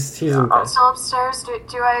 She's in bed. Still upstairs?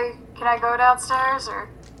 Can I go downstairs, or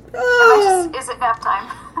is it nap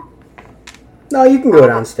time? No, you can go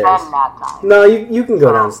downstairs. Then nap time. No, you can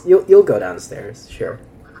go down. You'll go downstairs, sure.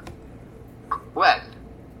 Well,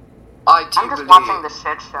 I do I'm just believe... watching the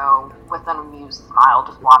shit show with an amused smile,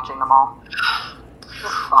 just watching them all.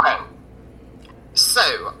 Just funny.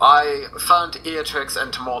 So, I found Beatrix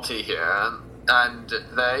and Tumulty here, and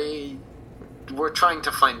they were trying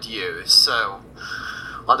to find you, so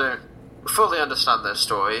I don't fully understand their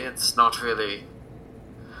story. It's not really...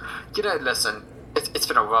 listen, it's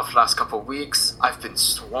been a rough last couple of weeks. I've been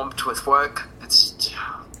swamped with work.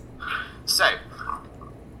 So,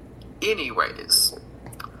 anyways...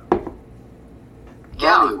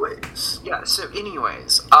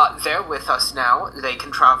 Anyways, they're with us now. They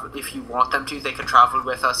can travel if you want them to. They can travel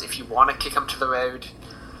with us. If you want to kick them to the road,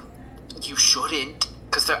 you shouldn't,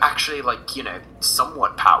 because they're actually,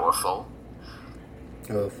 somewhat powerful.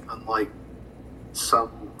 Unlike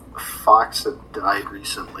some fox that died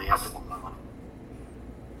recently.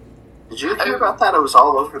 Did you hear about that? It was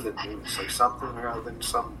all over the news. Like something around there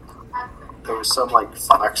was some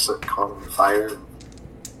fox that caught on fire and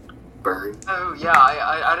burned. Oh yeah,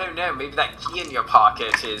 I don't know. Maybe that key in your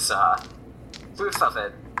pocket is proof of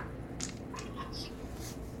it.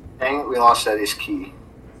 Dang it, we lost Eddie's key.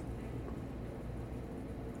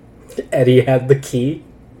 Eddie had the key?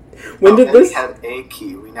 When did this... Eddie had a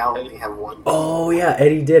key. We now only have one key. Oh yeah,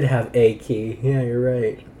 Eddie did have a key. Yeah, you're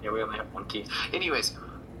right. Yeah, we only have one key. Anyways,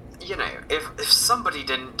 if somebody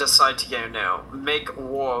didn't decide to, make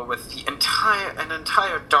war with an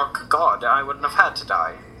entire dark god, I wouldn't have had to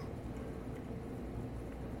die.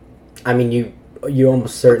 I mean, you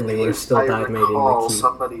almost certainly would have still died making the key.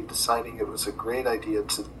 Somebody deciding it was a great idea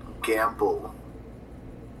to gamble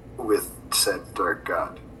with said dark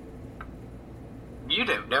god. You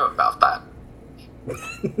don't know about that.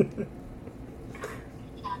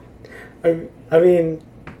 I mean,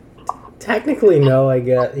 technically no, I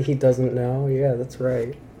guess. He doesn't know. Yeah, that's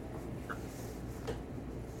right.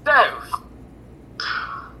 No!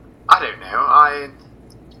 I don't know,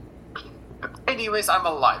 Anyways, I'm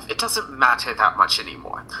alive. It doesn't matter that much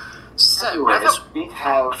anymore. So, we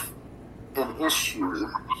have an issue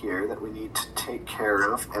here that we need to take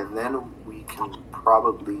care of, and then we can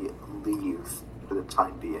probably leave for the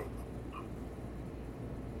time being.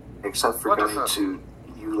 Except for going to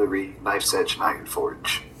Eulery, Knife's Edge, and Iron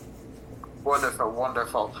Forge. Wonderful,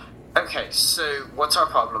 wonderful. Okay, so what's our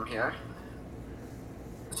problem here?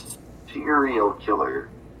 Serial killer.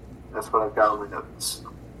 That's what I've got on my notes.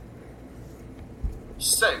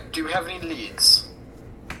 So, do we have any leads?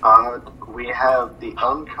 We have the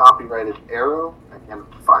uncopyrighted arrow and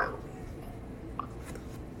file.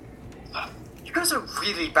 You guys are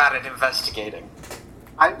really bad at investigating.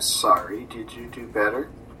 I'm sorry, did you do better?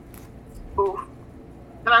 Ooh.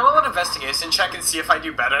 Can I roll an investigation check and see if I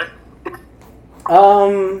do better?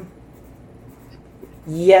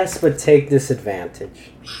 Yes, but take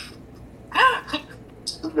disadvantage.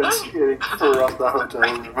 Investigating throughout the hotel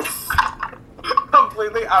room.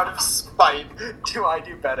 Completely out of spite, do I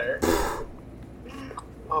do better?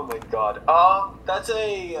 Oh my god. That's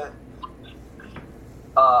a...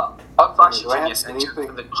 unconscious genius for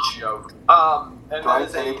the joke. And do I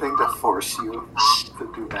have anything to force you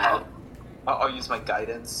to do bad? I'll use my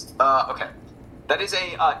guidance. Okay. That is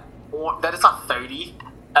a 30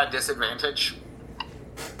 at disadvantage.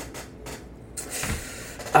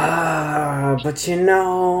 But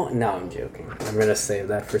no, I'm joking. I'm gonna save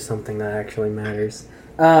that for something that actually matters.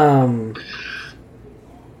 You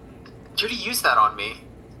already used that on me.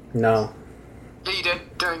 No. Yeah, you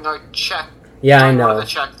did during our check. Yeah, I know. One of the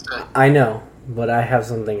checks I know, but I have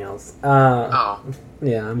something else. Yeah,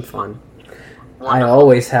 I'm fun. Wonderful. I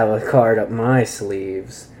always have a card up my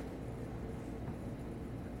sleeves.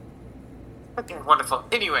 Okay, wonderful.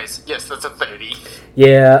 Anyways, yes, that's a 30.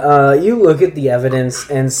 Yeah, you look at the evidence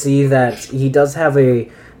and see that he does have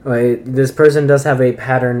this person does have a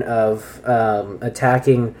pattern of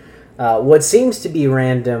attacking what seems to be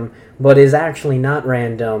random, but is actually not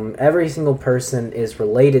random. Every single person is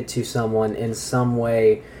related to someone in some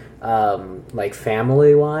way,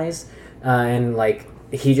 family-wise, and,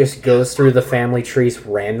 he just goes through the family trees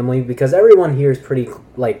randomly, because everyone here is pretty,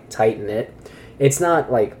 tight-knit. It's not,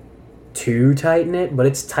 too tight-knit, but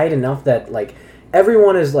it's tight enough that,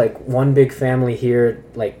 everyone is, one big family here,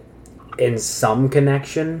 in some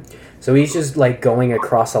connection. So he's just, going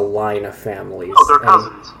across a line of families. Oh, they're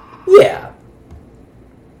cousins. Yeah.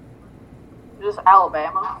 Just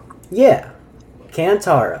Alabama. Yeah.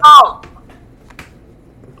 Kantara. Oh!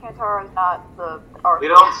 Kantara is not the... We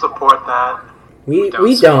don't support that. We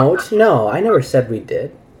don't don't. No, I never said we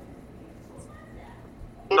did.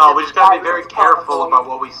 No, we just gotta be very careful about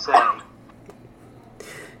what we say.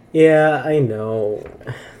 Yeah, I know.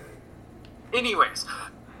 Anyways.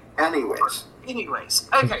 Anyways,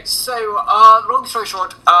 Okay, so, long story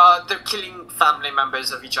short, they're killing family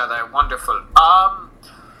members of each other. Wonderful. How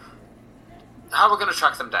are we gonna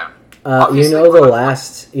track them down? You know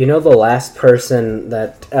the last person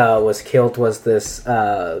that was killed was this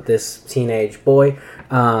teenage boy,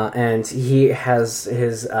 and he has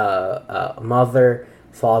his mother,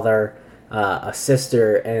 father, a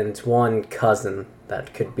sister, and one cousin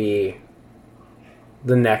that could be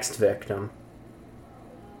the next victim.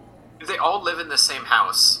 Do they all live in the same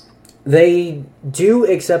house? They do,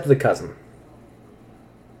 except the cousin.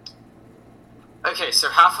 Okay, so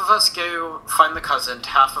half of us go find the cousin,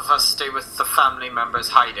 half of us stay with the family members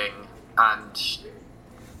hiding, and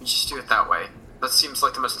we just do it that way. That seems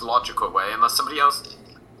like the most logical way, unless somebody else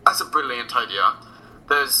has a brilliant idea.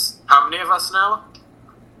 There's how many of us now?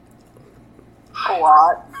 A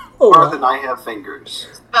lot. more than I have fingers.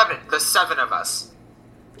 7. There's 7 of us.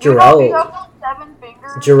 You have 7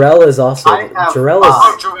 fingers? Jarell is also... I have Jarell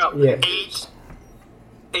Oh, is... Joel. Yeah.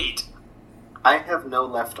 8. I have no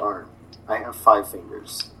left arm. I have 5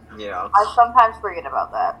 fingers. Yeah. I sometimes forget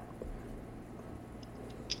about that.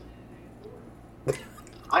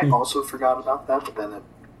 I also forgot about that, but then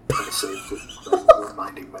I saved it by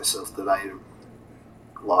reminding myself that I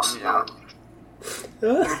lost an arm.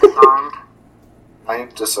 You're disarmed. I am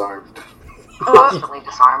disarmed. Emotionally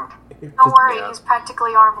disarmed. Don't worry, Yeah. he's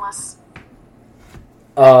practically armless.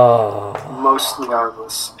 Oh. Mostly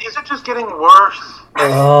armless. These are just getting worse.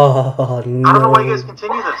 Oh, no. I don't know why you guys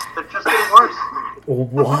continue this. They're just getting worse.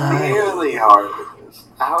 Why? Nearly harmless.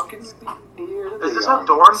 How can you be nearly Is this how harmless?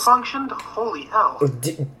 Dorn functioned? Holy hell.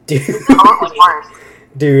 Dude, Oh, it was worse.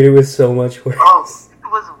 dude, it was so much worse. Oh, It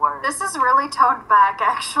was worse. This is really toned back,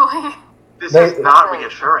 actually. this They- is not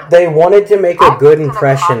reassuring. They wanted to make a I'm good just gonna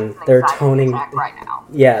impression. cause an They're anxiety toning... attack right now.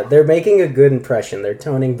 Yeah, they're making a good impression. They're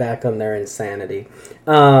toning back on their insanity.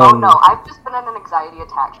 Oh no, I've just been in an anxiety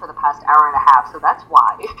attack for the past hour and a half, so that's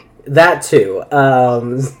why. That too.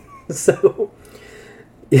 So...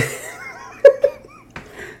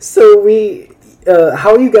 So we...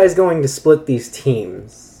 how are you guys going to split these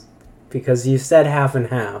teams? Because you said half and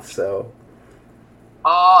half, so...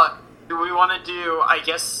 Do we want to do, I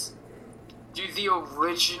guess, do the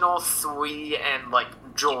original 3 and, like,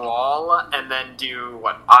 Joral, and then do,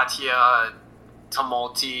 what, Atia,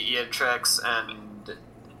 Tumulti, Eatrix, and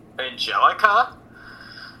Angelica?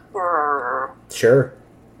 Sure.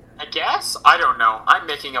 I guess? I don't know. I'm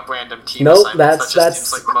making up random team Nope, assignments. That just that's-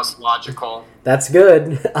 seems like the most logical. That's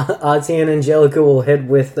good. Ati and Angelica will head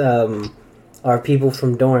with our people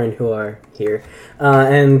from Dorn who are here.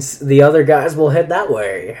 And the other guys will head that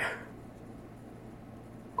way.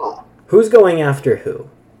 Oh, Who's going after who?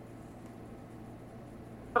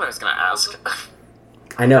 What I was gonna ask.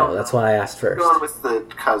 I know, that's why I asked first. going with the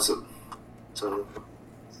cousin. So,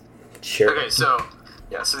 Sure. Okay, so,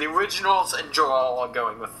 yeah, so the originals and Joral are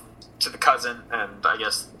going with to the cousin, and I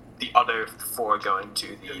guess the other 4 going to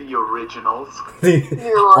the... The originals.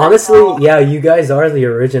 Honestly, yeah, you guys are the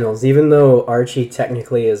originals, even though Archie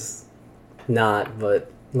technically is not,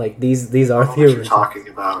 but, like, these are what the you're originals. talking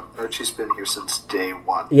about. Archie's been here since day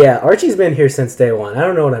 1. Yeah, Archie's been here since day 1. I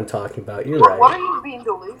don't know what I'm talking about. You're What right. are you being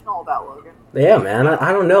delusional about, Logan? Yeah, man,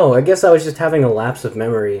 I don't know. I guess I was just having a lapse of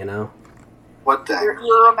memory, you know? What the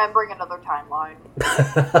You're remembering another timeline.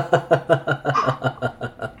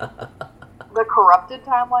 The corrupted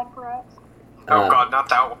timeline, perhaps? Oh god, not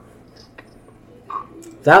that one.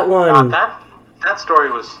 That one... That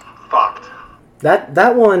story was fucked.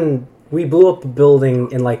 That one, we blew up a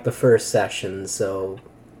building in, like, the first session, so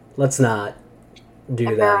let's not do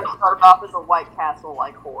And that. Baron started off as a White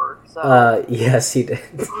Castle-like horde, so... Yes, he did.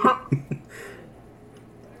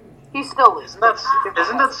 He still loses. Isn't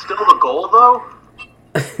that still the goal, though?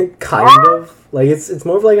 Kind of. Like, it's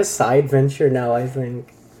more of like a side venture now, I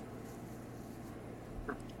think.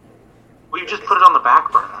 We've just put it on the back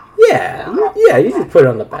burner. Yeah, you should put it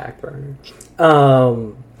on the back burner.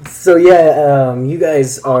 So yeah, you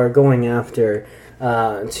guys are going after,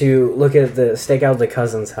 to look at stake out the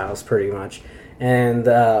cousin's house, pretty much. And,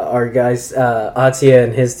 our guys, Atia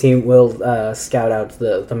and his team will, scout out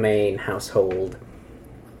the main household.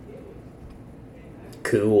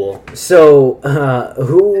 Cool. So,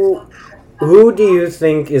 who do you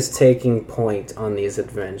think is taking point on these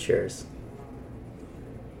adventures?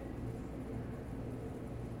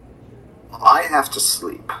 I have to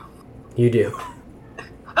sleep. You do.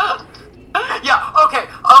 Yeah, okay.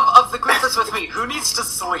 Of the group that's with me, who needs to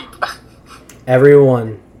sleep?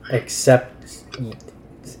 Everyone except...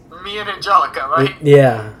 Me and Angelica, right?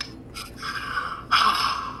 Yeah.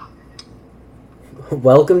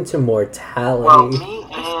 Welcome to mortality. Well, me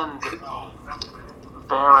and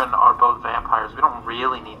Baron are both vampires. We don't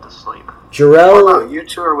really need to sleep. Jarrell... Oh, no, you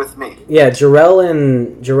two are with me. Yeah, Jarrell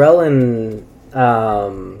and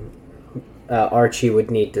Archie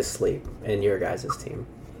would need to sleep in your guys' team.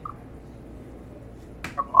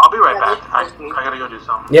 I'll be right back. I gotta go do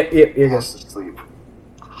something. Yep, you're good. Has to sleep.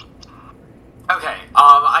 Okay,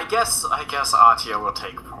 I guess Artia will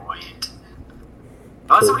take point.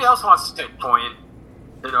 Unless somebody else wants to take point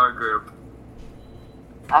in our group.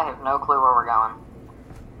 I have no clue where we're going.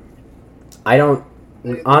 I don't...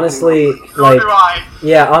 Honestly, Nor do I.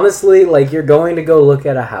 Yeah, honestly, you're going to go look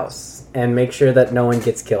at a house and make sure that no one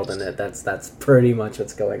gets killed in it. That's pretty much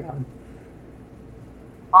what's going on.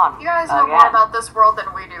 Come on. You guys know more about this world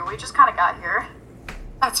than we do. We just kind of got here.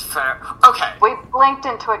 That's fair. Okay. We blinked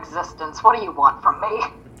into existence. What do you want from me?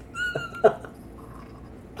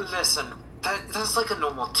 Listen, there's like a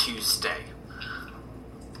normal Tuesday.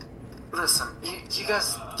 Listen, you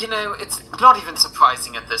guys, it's not even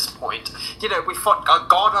surprising at this point. We fought a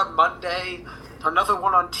god on Monday, another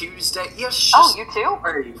one on Tuesday. Yes. Oh, you too?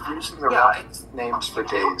 Are you using the right names for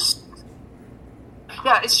days?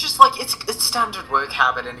 Yeah, it's just like it's standard work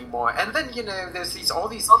habit anymore. And then there's all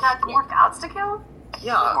these. Oh, got more gods to kill?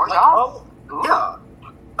 Yeah, More like gods? yeah.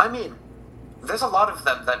 I mean, there's a lot of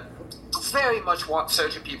them that very much want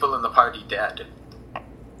certain people in the party dead.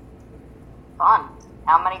 Fun.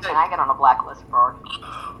 How many can I get on a blacklist for?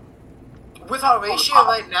 With our ratio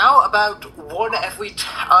right now, about one every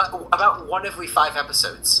 5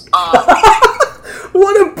 episodes.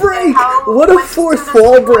 What a break! What a fourth Let's do this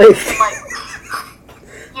wall before break!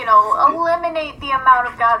 we, eliminate the amount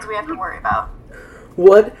of gods we have to worry about.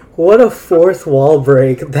 What a fourth wall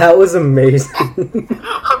break! That was amazing.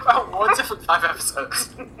 About once every 5 episodes.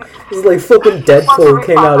 It's like flipping Deadpool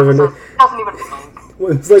came out of it. Doesn't even blink.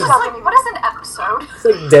 It's like What is an episode? It's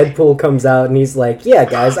like Deadpool comes out and he's like, "Yeah,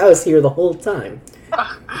 guys, I was here the whole time."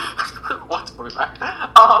 What? We're back.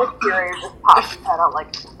 Fury just pops his head out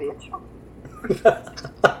like bitch.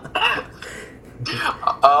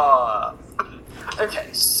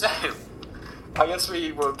 Okay, so I guess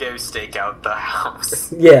we will go stake out the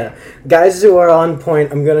house. Yeah, guys who are on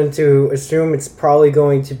point, I'm going to assume it's probably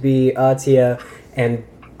going to be Atia and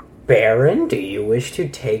Baron. Do you wish to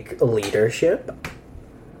take leadership?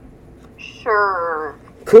 Sure.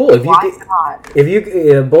 Cool. Why not? If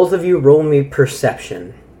you both of you roll me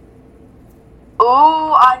perception.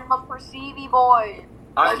 Ooh, I'm a perceivey boy.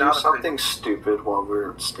 I do something stupid while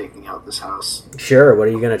we're staking out this house. Sure. What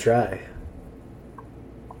are you gonna try?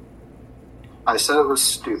 I said it was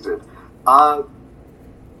stupid. I'm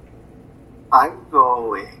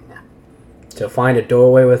going. To find a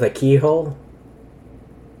doorway with a keyhole?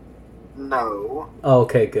 No. Oh,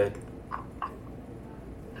 okay, good.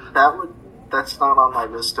 That's not on my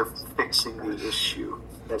list of fixing the issue.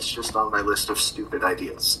 That's just on my list of stupid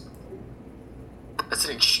ideas. That's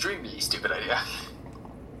an extremely stupid idea.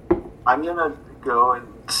 I'm gonna go and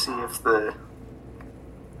see if I'm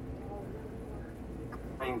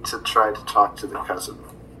going to try to talk to the cousin.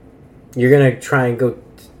 You're gonna try and go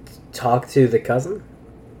talk to the cousin?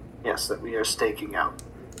 Yes, that we are staking out.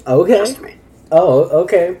 Okay. Just me. Oh,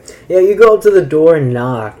 okay. Yeah, you go up to the door and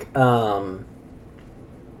knock.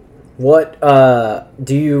 What,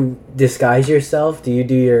 do you disguise yourself? Do you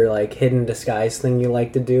do your, hidden disguise thing you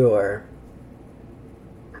like to do, or?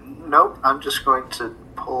 Nope, I'm just going to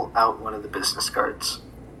pull out one of the business cards.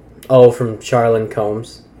 Oh, from Charlene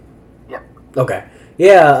Combs? Yep. Okay.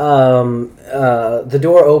 Yeah, the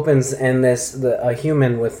door opens and a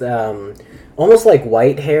human with, almost like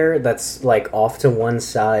white hair that's, off to one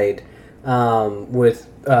side, with,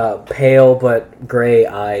 pale but gray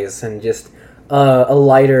eyes and just, a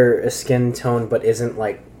lighter skin tone, but isn't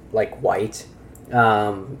like white.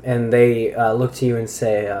 And they look to you and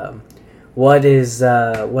say, "What's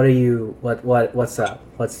up?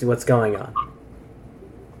 What's going on?"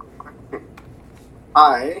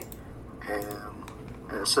 I am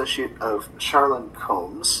an associate of Charlene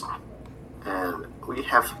Combs, and we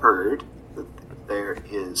have heard that there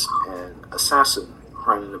is an assassin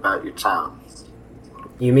running about your town.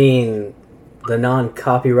 You mean the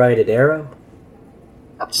non-copyrighted Arrow?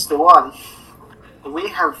 That's the one. We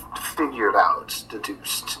have figured out,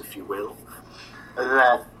 deduced, if you will,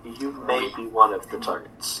 that you may be one of the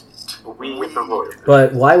targets. We, the lawyer.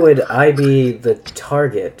 But why would I be the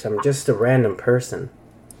target? I'm just a random person.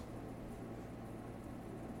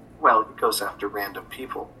 Well, it goes after random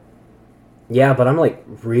people. Yeah, but I'm like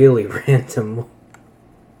really random.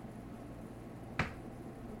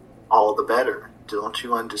 All the better. Don't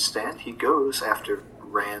you understand? He goes after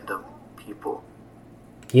random people.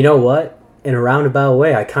 You know what? In a roundabout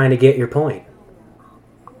way, I kind of get your point.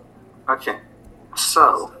 Okay,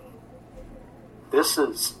 so this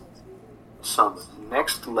is some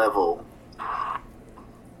next level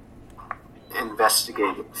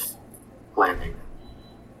investigative planning.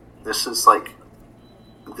 This is like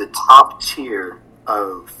the top tier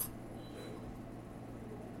of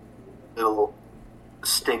little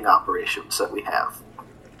sting operations that we have.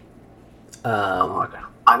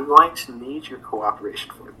 I'm going to need your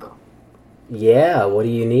cooperation for it, though. Yeah, what do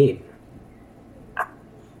you need?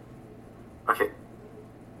 Okay.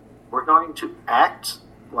 We're going to act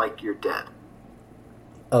like you're dead.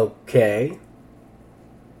 Okay.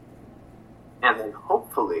 And then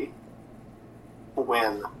hopefully,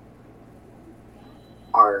 when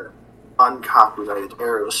our uncopyrighted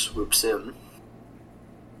arrow swoops in,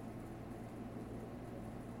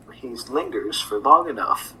 he lingers for long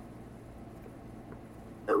enough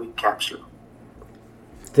that we capture him.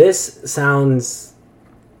 This sounds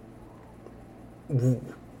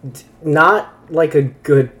not like a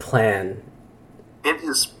good plan. It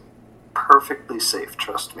is perfectly safe,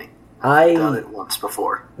 trust me. I've done it once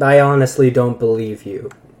before. I honestly don't believe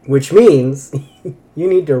you. Which means you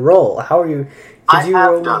need to roll. How are you? I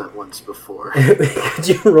have done it once before. Could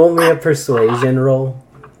you roll me a persuasion roll?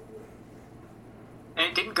 And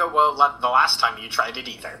it didn't go well the last time you tried it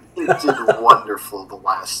either. It did wonderful the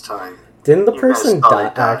last time. Didn't the person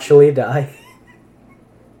actually die?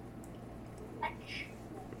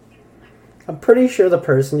 I'm pretty sure the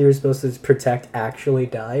person you were supposed to protect actually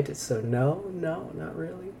died, so no, not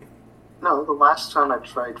really. No, the last time I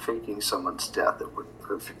tried faking someone's death, it worked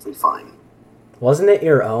perfectly fine. Wasn't it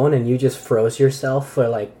your own and you just froze yourself for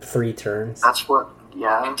like 3 turns? That's what,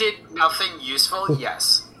 yeah. And did nothing useful?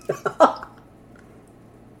 Yes.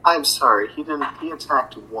 I'm sorry, he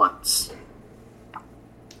attacked once.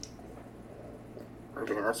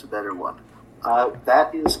 Okay, that's a better one.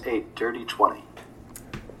 That is a dirty 20.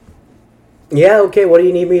 Yeah, okay, what do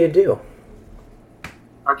you need me to do?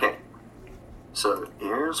 Okay, so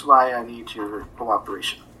here's why I need your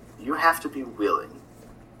cooperation. You have to be willing,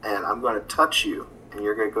 and I'm going to touch you, and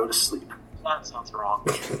you're going to go to sleep. That sounds wrong.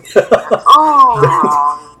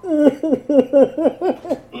 Oh,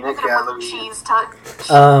 Peanut Gallery. cheese touch.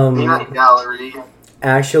 Peanut Gallery.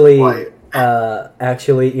 Actually,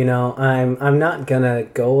 you know, I'm not gonna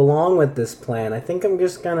go along with this plan. I think I'm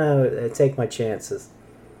just gonna take my chances.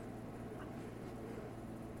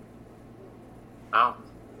 Oh.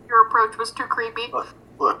 Your approach was too creepy.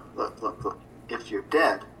 Look. If you're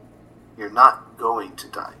dead, you're not going to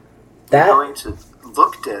die. That You're going to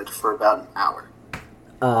look dead for about an hour.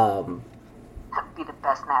 That'd be the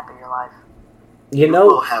best nap of your life. you You know,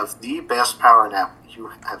 will have the best power nap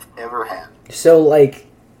you have ever had. so like,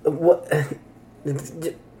 what?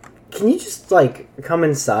 Can you just like come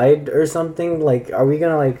inside or something? Like, are we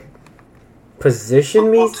gonna like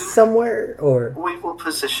position me somewhere or? We will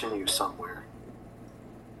position you somewhere.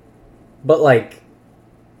 But like,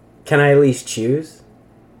 can I at least choose?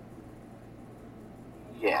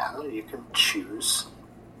 Yeah, you can choose.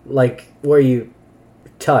 Like, where you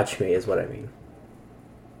touch me is what I mean.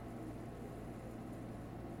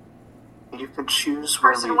 You can choose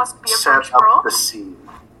where Person we wants to be a set French up girl? the scene.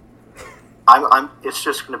 It's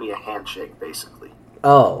just going to be a handshake, basically.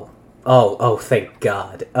 Oh, thank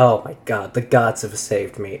God. Oh my God, the gods have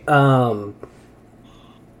saved me. Not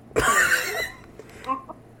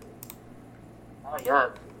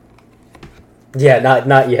yet. Yeah,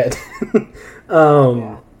 not yet.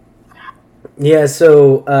 Yeah,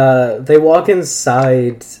 so, they walk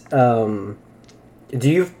inside, do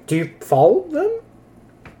you follow them?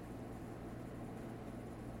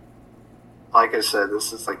 Like I said,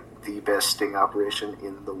 this is like the best sting operation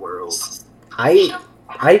in the world.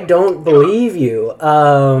 I don't believe you.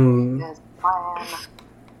 Yes, plan.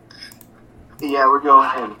 Yeah, we're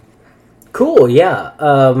going in. Cool, yeah.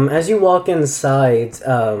 As you walk inside,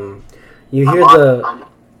 you hear the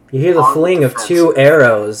on fling of 2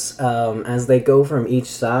 arrows, as they go from each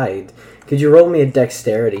side. Could you roll me a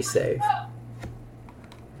dexterity save?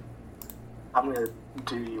 I'm going to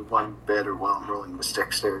do you one better while I'm rolling this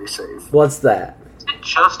dexterity save. What's that? Is it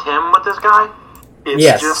just him with this guy? It's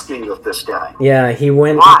Yes. just me with this guy. Yeah, he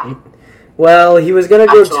went... Why? Well, he was gonna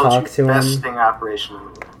go I told talk you, to best him. sting operation in the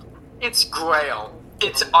world. It's Grail.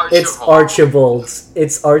 It's Archibald.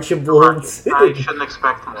 It's Archibald. I shouldn't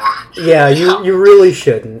expect more. Yeah, you really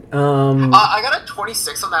shouldn't. I got a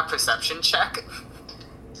 26 on that perception check.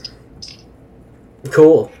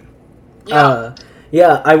 Cool. Yeah.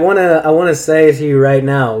 Yeah, I wanna say to you right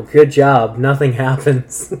now, good job. Nothing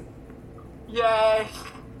happens. Yay!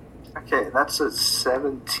 Okay, that's a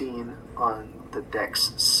 17 on the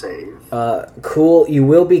Dex save. Cool. You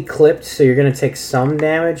will be clipped, so you're gonna take some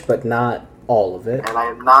damage, but not all of it. And I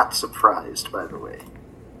am not surprised, by the way.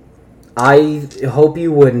 I hope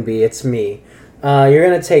you wouldn't be. It's me. You're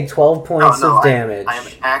gonna take 12 points of damage. I am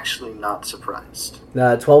actually not surprised.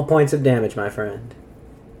 12 points of damage, my friend.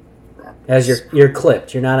 That As is- you're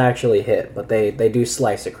clipped. You're not actually hit, but they do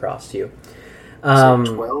slice across you. so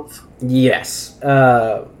 12? Yes.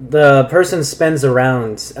 The person spins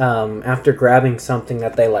around after grabbing something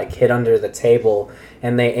that they hit under the table,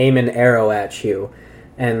 and they aim an arrow at you,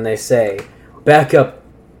 and they say, "Back up,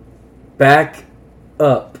 back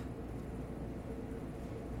up."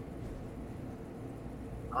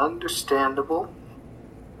 Understandable.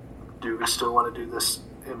 Do we still want to do this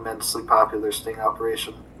immensely popular sting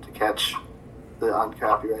operation to catch the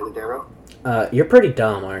uncopyrighted arrow? You're pretty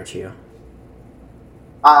dumb, aren't you?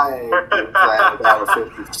 I give that about a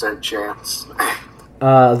 50% chance.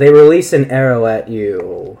 They release an arrow at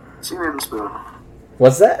you. Syrian Spoon.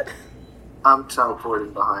 What's that? I'm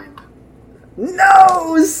teleporting behind.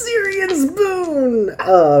 No, Syrian's Boon.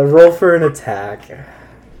 Roll for an attack.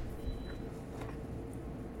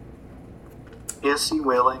 Is he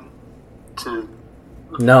willing to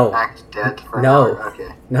No, act dead for an No. hour? Okay.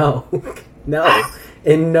 no, no.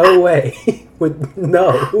 In no way. Would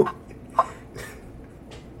no.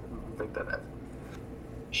 Think that out.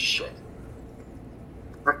 Shit.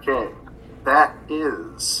 Okay. That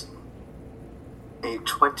is a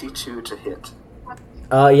 22 to hit.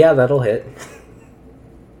 Yeah, that'll hit.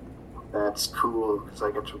 That's cool because I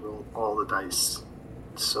get to roll all the dice.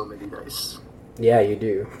 So many dice. Yeah, you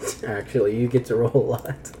do. Actually, you get to roll a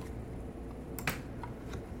lot.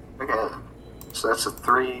 Okay. So that's a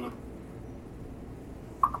 3.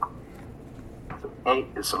 8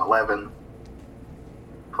 is an 11.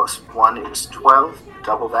 Plus 1 is 12.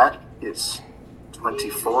 Double that is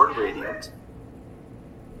 24 radiant.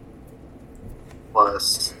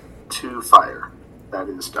 Plus 2 fire. That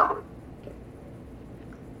is double.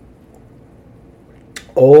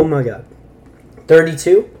 Oh my god.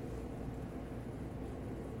 32?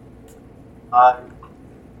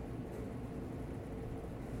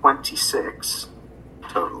 26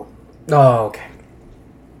 total. Oh, okay.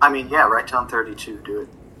 I mean, yeah, write down 32. Do it.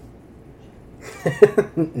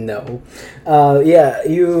 No. Yeah,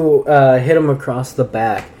 you hit them across the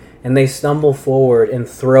back, and they stumble forward and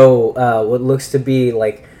throw what looks to be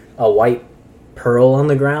like a white pearl on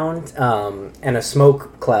the ground, and a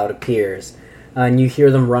smoke cloud appears, and you hear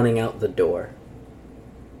them running out the door.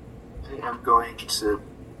 I am going to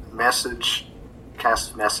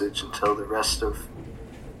cast message and tell the rest of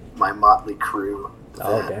my motley crew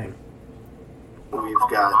Oh, that dang. we've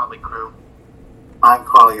got. Motley Crew. I'm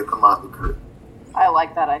calling it the motley crew. I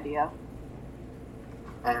like that idea.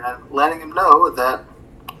 And I'm letting him know that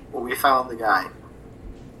we found the guy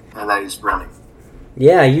and that he's running.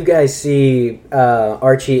 Yeah, you guys see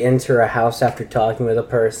Archie enter a house after talking with a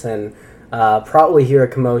person, probably hear a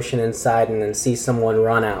commotion inside, and then see someone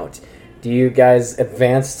run out. Do you guys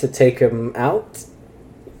advance to take him out?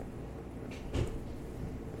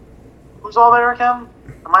 Who's all there again?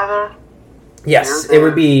 Am I there? Yes, You're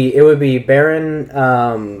it would be Baron,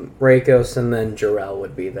 Rakos, and then Jarrell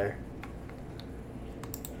would be there.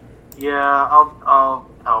 Yeah,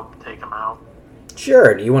 I'll take him out.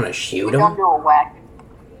 Sure. Do you want to shoot Don't him? do a whack.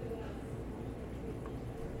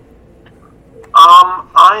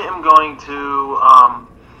 I am going to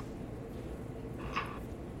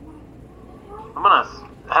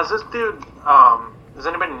has this dude is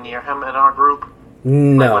anybody near him in our group?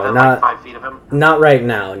 No, within, not 5 feet of him? not right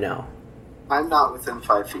now. No. I'm not within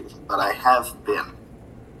 5 feet, but I have been.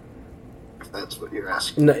 If that's what you're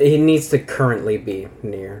asking. No, he needs to currently be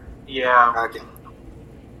near. Yeah. Okay.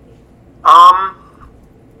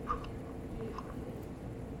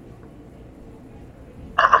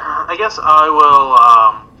 I guess I will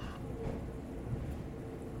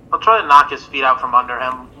I'll try to knock his feet out from under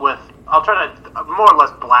him with I'll try to more or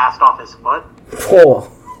less blast off his foot.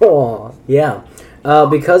 Oh, yeah.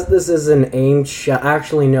 Because this is an aimed shot.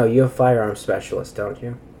 Actually, no. You have firearm specialist, don't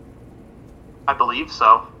you? I believe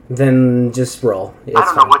so. Then just roll. It's I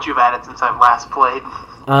don't know fine. what you've added since I've last played.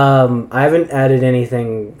 I haven't added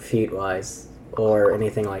anything feat-wise or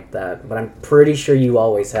anything like that, but I'm pretty sure you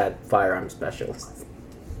always had firearm specialists.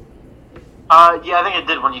 Yeah, I think I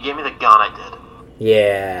did when you gave me the gun. I did.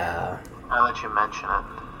 Yeah, I let you mention it.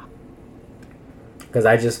 because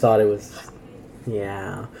I just thought it was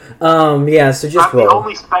Yeah. Yeah, so just I'm the roll.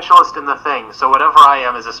 only specialist in the thing, so whatever I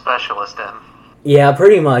am is a specialist in. Yeah,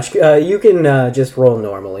 pretty much. You can just roll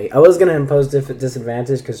normally. I was going to impose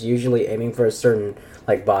disadvantage because usually aiming for a certain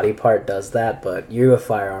body part does that, but you're a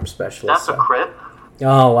firearm specialist. That's a crit.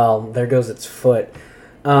 Oh, well, there goes its foot.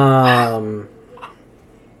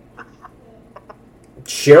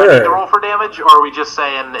 Sure. Do I need to roll for damage, or are we just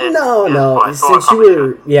saying it's No.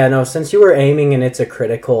 Since you were aiming and it's a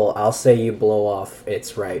critical, I'll say you blow off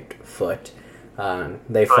its right foot.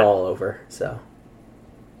 They fall over, so.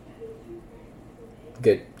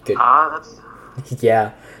 Good. That's...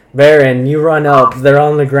 Yeah. Baron, you run up. They're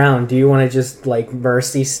on the ground. Do you want to just,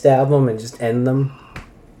 mercy stab them and just end them?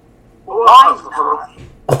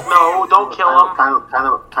 No, don't kill him.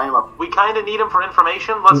 Tie him up. We kind of need him for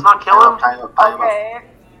information. Let's not kill him. Tie him up. Okay.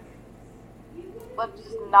 Let's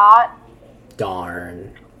not.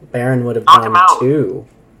 Darn. Baron would have Knock him gone out. too.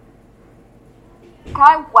 Can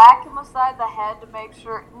I whack him aside the head to make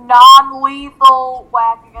sure non-lethal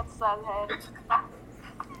whack against that head?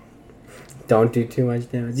 Don't do too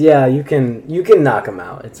much damage. Yeah, you can knock him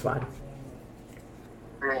out. It's fine.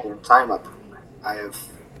 Tie him up. I have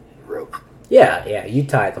rope. Yeah, you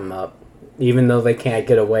tie them up. Even though they can't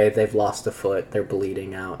get away, they've lost a foot. They're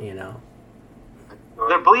bleeding out,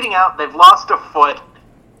 They're bleeding out. They've lost a foot.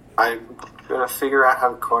 I'm gonna figure out how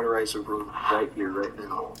to cauterize a wound right here, right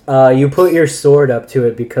now. You put your sword up to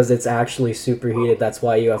it because it's actually superheated. That's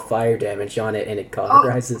why you have fire damage on it, and it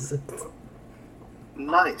cauterizes it.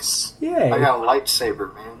 Nice. Yeah. I got a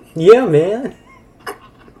lightsaber, man. Yeah, man.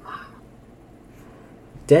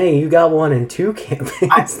 Dang, you got one in 2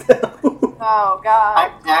 campaigns, though. Oh, God.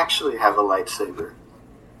 I actually have a lightsaber.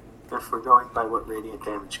 If we're going by what radiant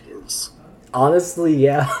damage is. Honestly,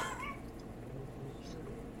 yeah.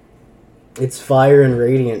 It's fire and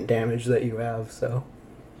radiant damage that you have, so.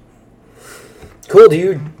 Cool, do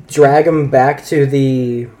you drag him back to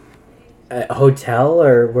the hotel,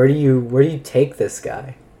 or where do you take this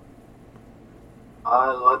guy?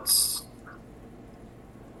 Let's...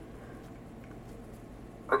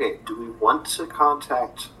 Okay, do we want to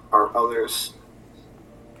contact our others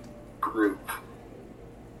group?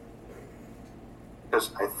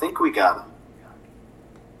 Because I think we got them.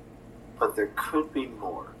 But there could be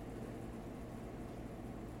more.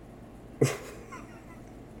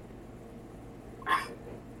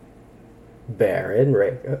 Baron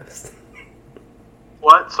Ragos.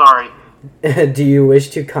 What? Sorry. Do you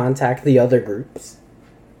wish to contact the other groups?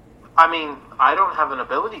 I mean, I don't have an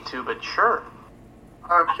ability to, but sure.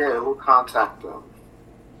 Okay, we'll contact them.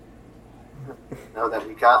 Know that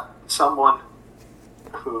we got someone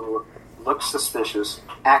who looked suspicious,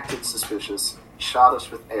 acted suspicious, shot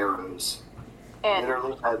us with arrows. And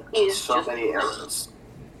Literally had is so just- many arrows.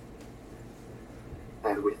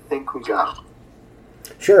 And we think we got him.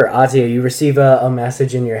 Sure, Atia, you receive a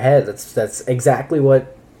message in your head. That's exactly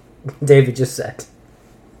what David just said.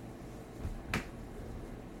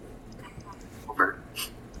 Over.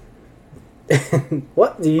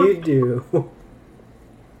 What do you do?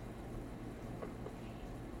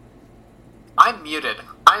 I'm muted.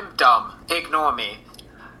 I'm dumb. Ignore me.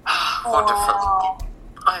 Wonderful.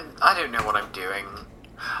 I don't know what I'm doing.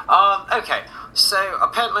 Okay. So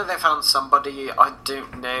apparently they found somebody. I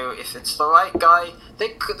don't know if it's the right guy. There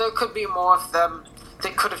could be more of them.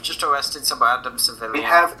 They could have just arrested some random civilian. We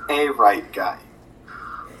have a right guy.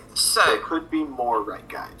 There So could be more right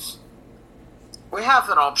guys. we have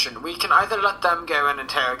an option. We can either let them go and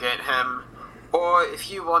interrogate him, or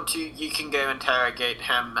if you want to, you can go interrogate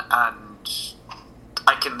him, and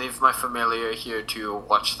I can leave my familiar here to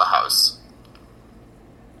watch the house.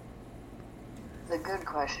 The good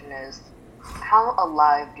question is, how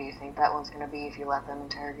alive do you think that one's going to be if you let them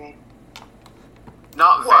interrogate?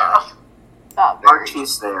 Not very. Well, not very.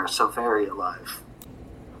 Archie's there, so very alive.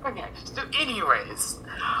 Okay, so anyways,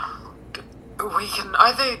 we can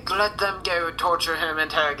either let them go torture him,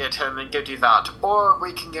 interrogate him, and go do that, or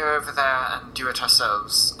we can go over there and do it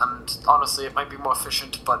ourselves. And honestly, it might be more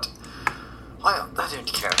efficient, but I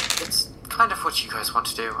don't care. It's kind of what you guys want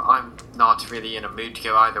to do. I'm not really in a mood to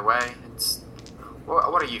go either way.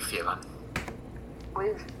 What are you feeling?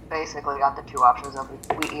 We've basically got the two options of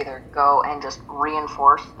we either go and just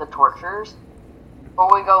reinforce the tortures,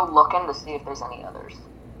 or we go looking to see if there's any others.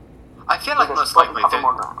 I feel like Because most like likely cover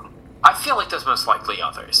more ground. I feel like there's most likely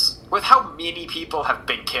others. With how many people have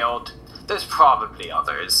been killed, there's probably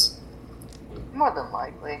others. More than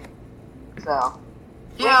likely. So,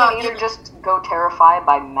 Yeah, we can either just go terrified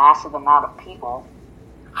by massive amount of people,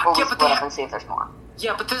 or we yeah, but split they up and see if there's more.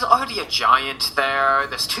 Yeah, but there's already a giant there,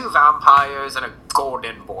 there's 2 vampires, and a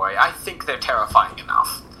golden boy. I think they're terrifying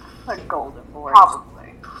enough. A golden voice.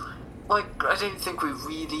 Probably. Like, I don't think we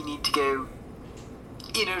really need to go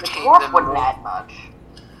The entertain dwarf them. wouldn't add much.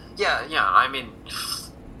 Yeah, I mean,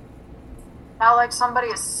 Not like somebody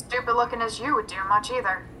as stupid looking as you would do much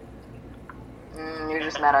either. You're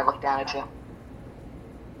just mad I looked down at you.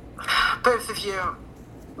 both of you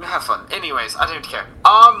have fun. Anyways, I don't care.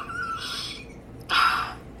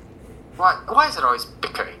 Why is it always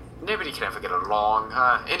bickering? Nobody can ever get along,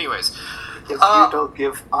 huh? Anyways, If you don't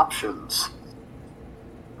give options,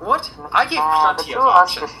 what? I gave The plenty two of of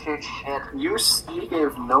us options. just shoot shit. you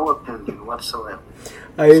gave no opinion whatsoever.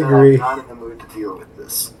 I You said, agree. I'm not in the mood to deal with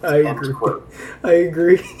this. I End agree. quote. I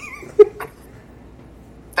agree.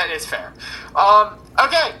 That is fair.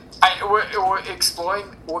 Okay. We're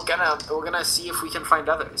exploring. We're gonna see if we can find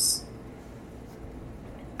others.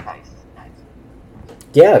 Nice.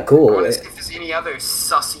 Yeah, I cool. want to see if there's any other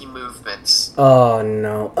sussy movements. Oh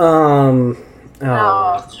no.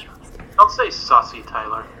 Don't say sussy,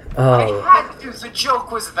 Tyler. Oh. Had to. The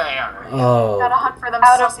joke was there. Gotta Oh. hunt for them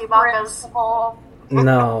Out of sussy buggers. principle.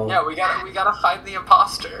 No. Yeah, we gotta find the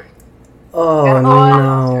imposter. Oh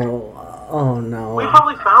no. Oh We no.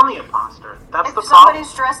 probably found the imposter. That's If the problem.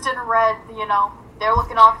 somebody's dressed in red, they're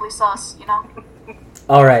looking awfully sus,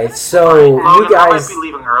 All right. So Logan, you I might guys. be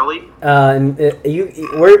leaving early.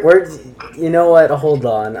 We're you know what? Hold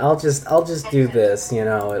on. I'll just do this.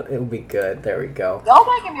 It'll be good. There we go. Y'all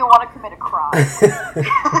making me want to commit a crime.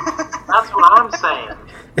 That's what I'm saying.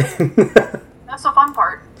 That's the fun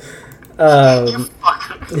part. You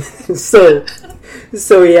fucker.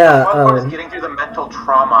 so yeah. One part is getting through the mental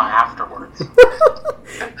trauma afterwards.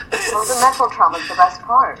 Well, the mental trauma's the best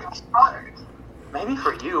part. Maybe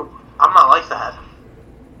for you. I'm not like that.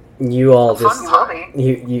 You all Fun just You will be.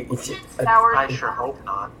 you. Howard. I sure hope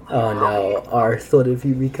not. Oh no, Arth, what have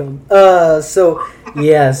you become? So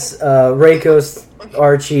yes, Rakos,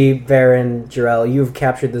 Archie, Baron, Jarell, you've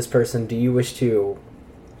captured this person. Do you wish to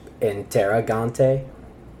interrogante?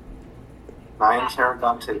 I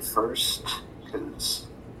interrogante first, because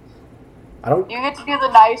I don't. You get to do the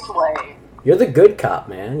nice way. You're the good cop,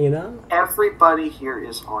 man. everybody here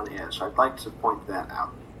is on edge. I'd like to point that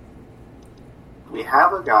out. We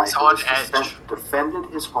have a guy He's who on has edge. defended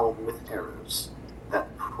his home with arrows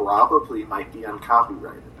that probably might be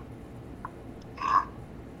uncopyrighted.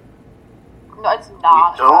 No, it's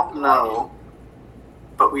not. We don't know,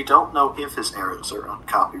 but we don't know if his arrows are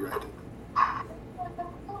uncopyrighted.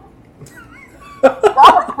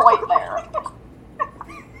 Got a point there. I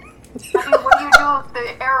mean, what do you do if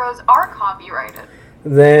the arrows are copyrighted?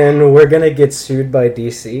 Then we're gonna get sued by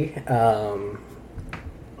DC. Well,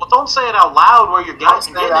 don't say it out loud where you're Don't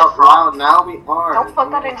getting say it it out from. loud. Now we are. Don't put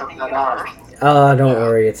that We into have the that out. universe. Don't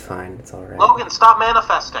worry, it's fine. It's all right. Logan, stop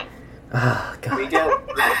manifesting. Ah, We God.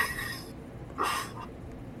 get.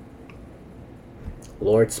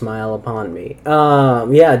 Lord, smile upon me.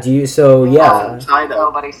 Yeah. Do you? So yeah. Tied up.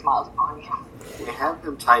 Nobody smiles upon you. We have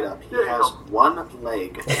him tied up. He has one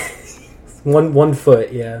leg. One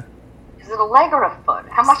foot. Yeah. Is it a leg or a foot?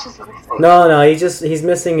 How much is it? No. He's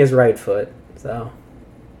missing his right foot. So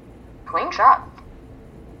Clean shot.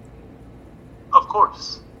 Of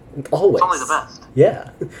course. always. It's only the best. Yeah.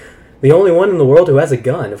 The only one in the world who has a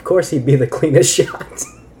gun. Of course, he'd be the cleanest shot.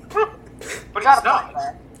 But Got he's a point not.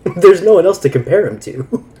 there. There's no one else to compare him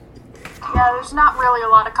to. Yeah, there's not really a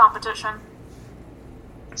lot of competition.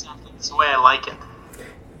 Exactly. That's the way I like it.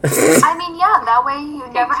 I mean, yeah, that way you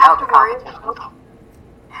never have to worry about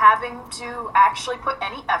having to actually put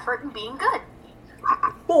any effort in being good.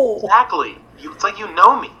 Exactly. It's like you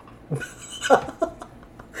know me.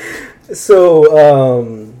 So,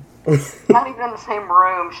 Not even in the same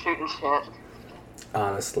room shooting shit.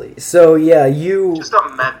 honestly. So, yeah, you... Just a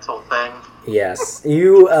mental thing. Yes.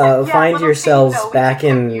 You find little yourselves thing, though, back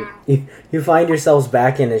which in... you- You find yourselves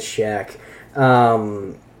back in his shack.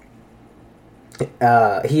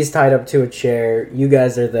 He's tied up to a chair. You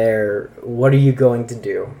guys are there. What are you going to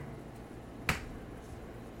do?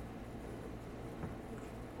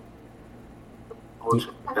 Most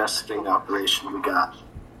investing operation we got.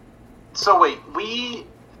 So wait, we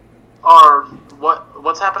are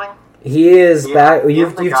what's happening? He is Yeah, back. in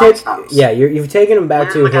You've the you've guy's taken house. you've taken him back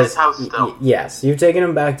We're to in the guy's his house still. yes. You've taken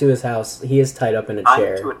him back to his house. He is tied up in a Tied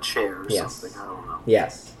chair. to a chair or Yes. something. I don't know.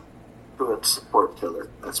 Yes. To a support pillar.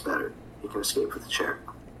 That's better. He can escape with the chair.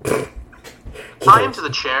 Tie him to the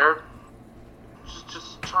chair.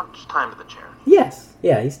 Just tie him to the chair. Yes.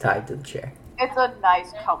 Yeah, he's tied to the chair. It's a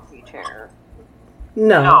nice, comfy chair.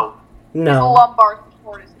 No. The No. lumbar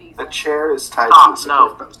support is The decent. chair is tied Stop, to the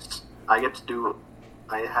support no. post. I get to do.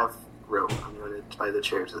 I have rope. I'm going to tie the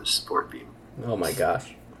chair to the support beam. Oh my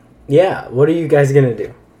gosh. Yeah. What are you guys gonna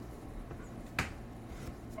do?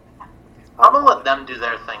 I'm gonna let them do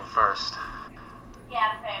their thing first.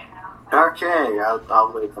 Okay,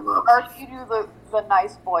 I'll wake them up. Or you do the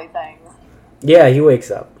nice boy thing. Yeah, he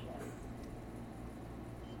wakes up.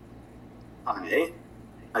 Hi.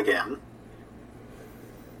 Again.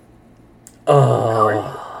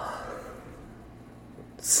 Oh.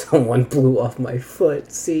 Someone blew off my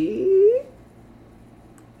foot, see?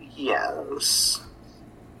 Yes.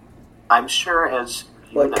 I'm sure as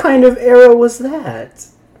you What know, kind of arrow was that?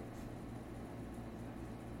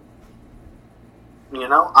 You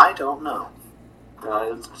know, I don't know.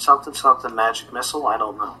 Something magic missile, I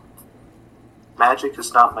don't know. Magic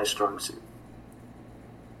is not my strong suit.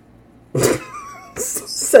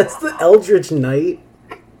 Says the Eldritch Knight.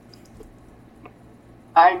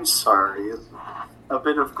 I'm sorry. A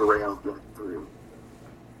bit of Grail went through.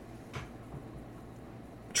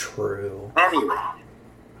 True. Anyway.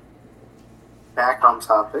 Back on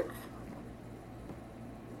topic.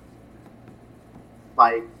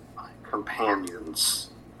 My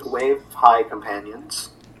companions. The Wave High companions.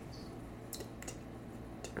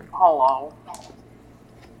 Hello.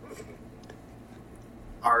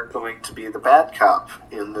 Are going to be the bad cop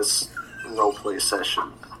in this roleplay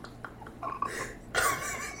session.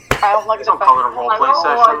 I don't like Don't call it a roleplay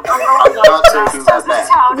session. I'm not taking that Doesn't back.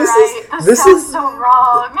 sound This right. is- This this sounds is- so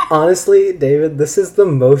wrong. Honestly, David, this is the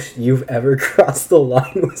most you've ever crossed the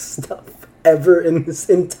line with stuff ever in this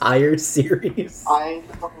entire series. I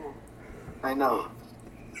know.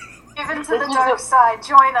 Give into This the is dark a- side.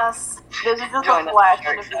 Join us. This is just Join a us, flash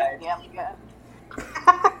dark in the side. BGM again.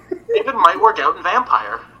 David might work out in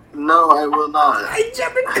Vampire. No, I will not. I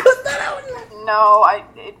never cut that out. No,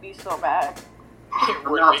 it'd be so bad.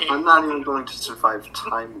 I'm not even going to survive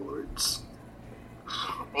Time Lords.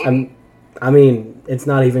 Maybe. I mean, it's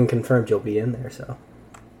not even confirmed you'll be in there, so.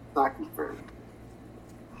 Not confirmed.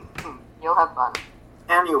 You'll have fun.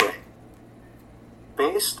 Anyway,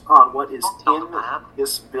 based on what is Don't tell in them that.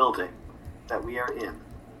 this building that we are in,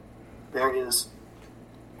 there is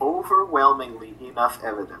overwhelmingly enough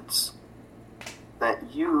evidence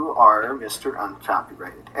that you are Mr.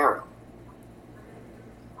 Uncopyrighted Arrow.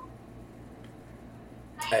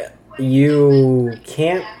 You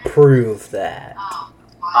can't prove that.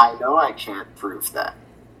 I know I can't prove that.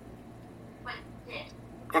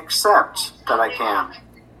 Except that I can.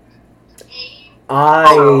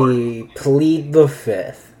 I plead the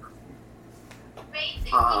fifth.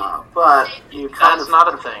 But you kind That's of...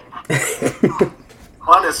 not a thing.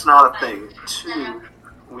 One, it's not a thing. Two,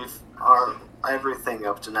 everything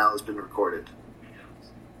up to now has been recorded.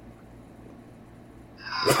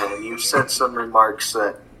 And you've said some remarks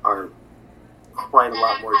that are quite a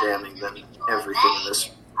lot more damning than everything in this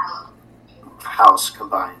house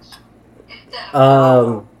combined.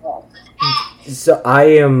 So I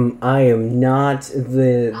am not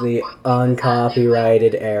the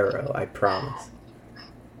uncopyrighted Arrow, I promise.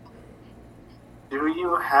 Do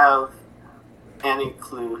you have any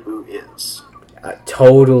clue who is?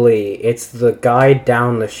 Totally. It's the guy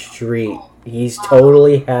down the street. He's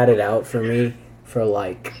totally had it out for me for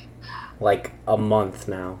like a month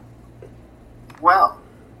now. Well,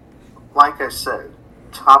 like I said,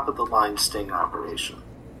 top of the line sting operation.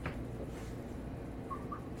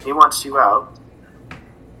 He wants you out,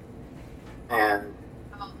 and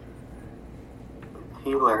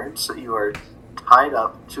he learns that you are tied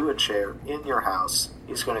up to a chair in your house.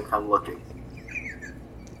 He's going to come looking.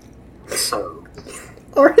 So,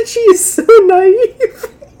 Archie is so naive.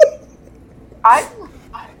 I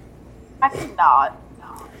cannot.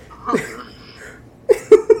 He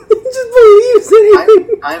just believes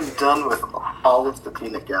anything. I'm done with all of the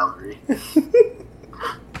peanut gallery.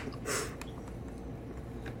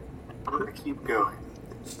 I'm going to keep going.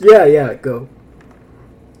 Yeah, go.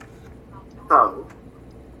 So,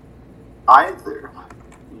 either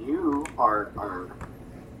you are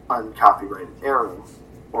uncopyrighted Arrow,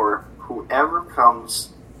 or whoever comes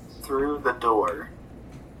through the door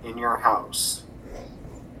in your house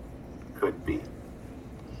could be.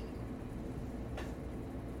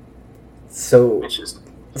 So Which is,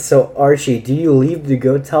 Archie, do you leave to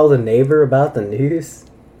go tell the neighbor about the news?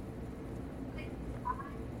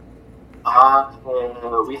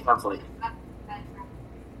 we have like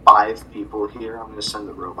 5 people here. I'm going to send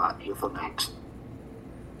the robot with a note.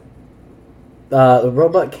 The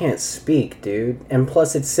robot can't speak, dude. And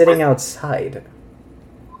plus, it's sitting outside.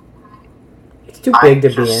 It's too big to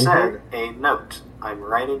I be just in said here. a note. I'm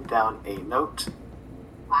writing down a note.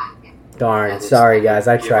 Darn, and it's sorry guys,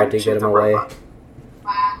 I given tried to get him the away. robot.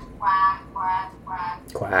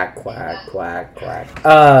 Quack, quack, quack, quack.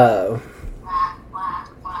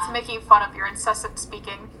 It's making fun of your incessant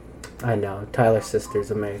speaking. I know, Tyler's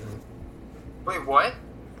sister's amazing. Wait, what?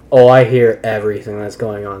 Oh, I hear everything that's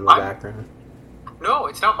going on in the background. No,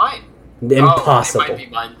 it's not mine. Impossible. Oh, it might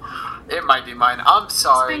be mine. It might be mine. I'm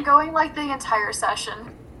sorry. It's been going like the entire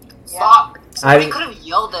session. Fuck. Somebody could have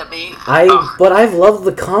yelled at me. But I've loved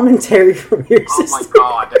the commentary from your sister.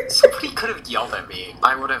 Oh my god. Somebody could have yelled at me.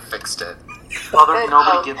 I would have fixed it.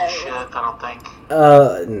 Nobody gives a shit, I don't think.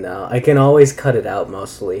 No. I can always cut it out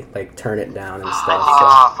mostly. Like, turn it down and stuff.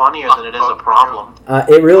 It's funnier than it is a problem.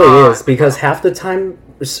 It really is, because half the time,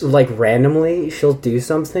 like, randomly, she'll do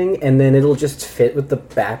something, and then it'll just fit with the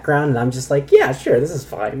background, and I'm just like, yeah, sure, this is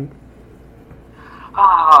fine.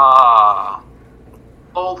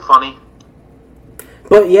 Old funny.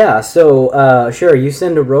 But yeah, so, sure, you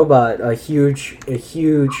send a robot, a huge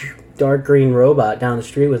dark green robot down the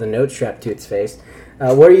street with a note strapped to its face.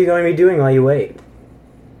 What are you going to be doing while you wait?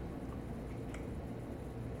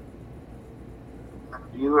 Have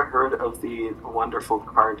you heard of the wonderful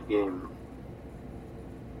card game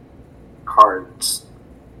Cards?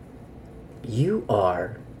 You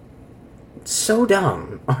are so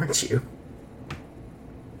dumb, aren't you?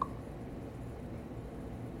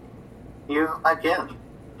 You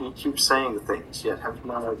keep saying things, yet have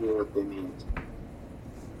no idea what they mean.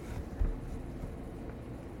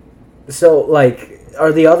 So, like,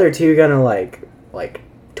 are the other two gonna, like,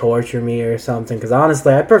 torture me or something? Because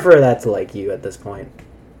honestly, I prefer that to, like, you at this point.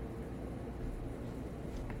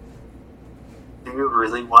 Do you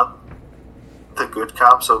really want the good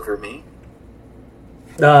cops over me?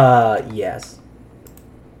 Yes.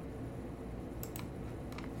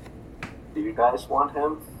 Do you guys want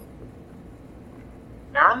him?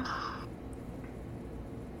 Aaron?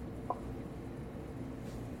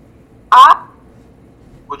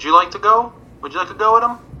 Would you like to go? Would you like to go with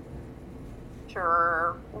him?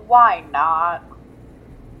 Sure. Why not?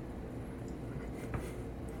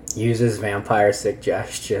 Uses vampire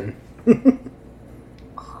suggestion.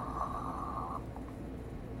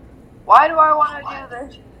 Why do I want to do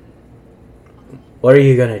this? What are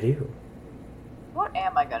you gonna do? What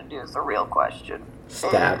am I gonna do is the real question.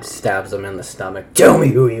 Stabs him in the stomach. Tell me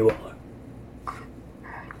who you are.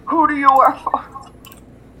 Who do you work for?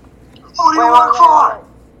 Who do you work for?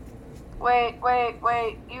 Wait.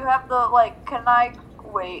 You have the, like, can I...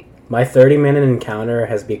 Wait. My 30-minute encounter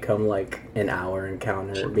has become, like, an hour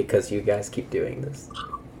encounter because you guys keep doing this.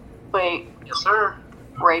 Wait. Yes, sir.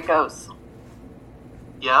 Raycos.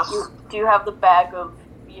 Yes? Do you have the bag of,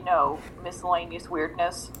 miscellaneous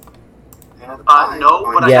weirdness? No,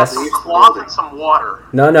 but Yes. I have some cloth and some water.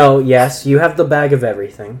 No, yes, you have the bag of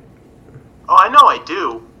everything. Oh, I know I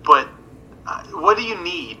do, but what do you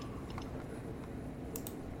need?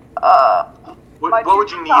 What would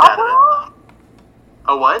you need out of it?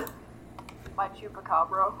 A what? My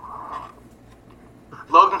chupacabra.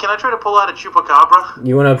 Logan, can I try to pull out a chupacabra?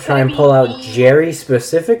 You want to try and pull out Jerry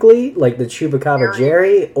specifically? Like the chupacabra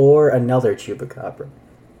Jerry or another chupacabra?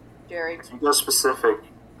 Jerry. If you go specific,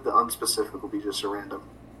 the unspecific will be just a random.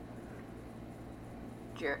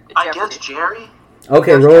 I guess Jerry?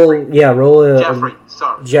 Okay, roll a... Jeffrey,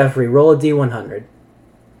 sorry. Jeffrey, roll a D100.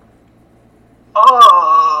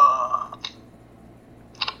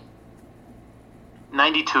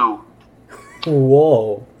 92.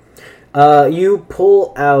 Whoa. You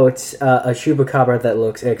pull out a chupacabra that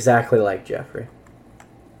looks exactly like Jeffrey.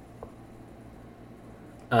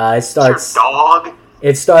 It starts... Your dog?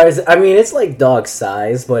 It starts... I mean, it's like dog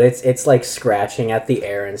size, but it's like scratching at the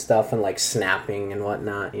air and stuff and like snapping and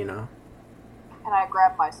whatnot, you know. Can I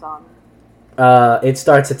grab my son? It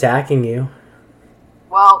starts attacking you.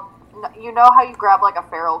 Well, you know how you grab like a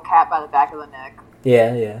feral cat by the back of the neck?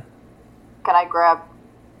 Yeah. Can I grab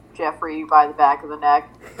Jeffrey by the back of the neck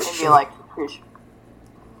and be like, shush.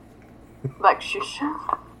 Like, shush.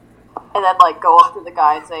 And then, like, go up to the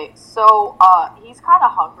guy and say, so, he's kind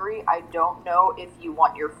of hungry. I don't know if you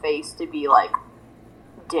want your face to be, like,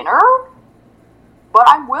 dinner? But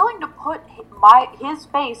I'm willing to put his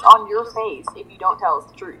face on your face if you don't tell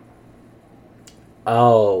us the truth.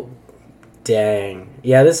 Oh, dang.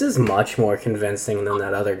 Yeah, this is much more convincing than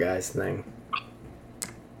that other guy's thing.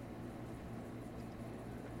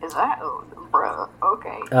 Is that? Oh, bruh.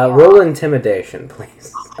 Okay. Roll intimidation,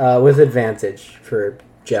 please. With advantage for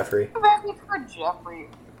Jeffrey. Advantage for Jeffrey.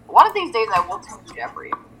 One of these days I will tell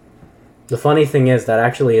Jeffrey. The funny thing is, that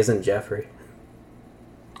actually isn't Jeffrey.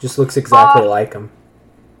 Just looks exactly like him.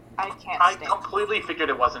 I completely figured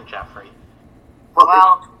it wasn't Jeffrey.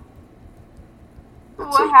 Well,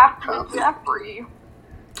 what happened to Jeffrey?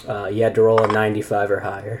 You had to roll a 95 or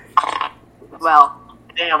higher. Well.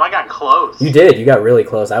 Damn, I got close. You did. You got really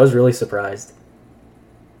close. I was really surprised.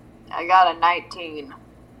 I got a 19.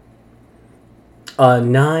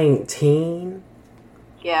 19?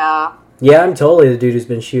 Yeah. Yeah, I'm totally the dude who's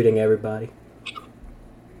been shooting everybody.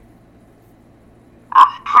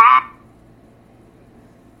 Aha!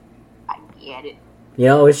 I get it. You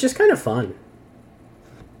know, it's just kind of fun.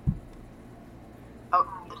 Oh,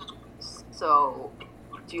 so,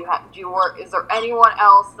 do you work, is there anyone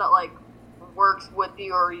else that, like, works with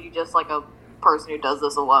you, or are you just, like, a person who does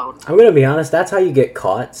this alone? I'm gonna be honest, that's how you get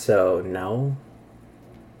caught, so no.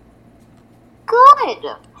 Good!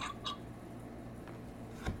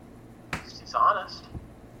 He's honest.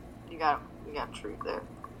 You got truth there.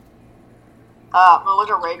 I'm gonna look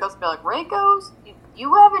at Reikos and be like, Reikos,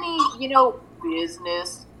 you have any,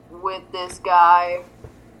 business with this guy?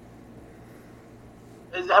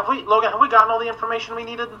 Have we gotten all the information we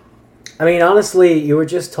needed? I mean, honestly, you were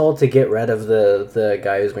just told to get rid of the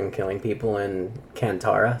guy who's been killing people in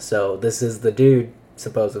Kantara, so this is the dude,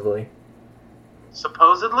 supposedly.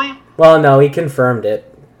 Supposedly? Well, no, he confirmed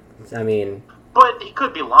it. I mean... But he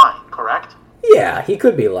could be lying, correct? Yeah, he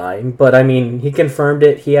could be lying, but I mean, he confirmed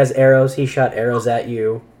it. He has arrows, he shot arrows at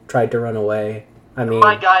you, tried to run away. I mean...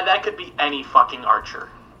 My guy, that could be any fucking archer.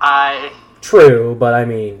 True, but I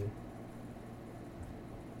mean...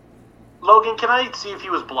 Logan, can I see if he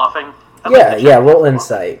was bluffing? Yeah, roll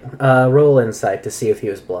insight. Roll insight to see if he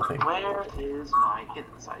was bluffing. Where is my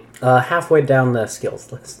insight? Halfway down the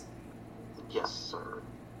skills list. Yes, sir.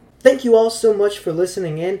 Thank you all so much for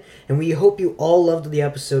listening in, and we hope you all loved the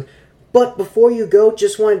episode. But before you go,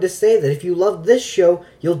 just wanted to say that if you love this show,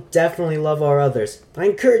 you'll definitely love our others. I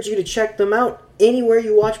encourage you to check them out anywhere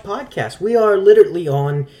you watch podcasts. We are literally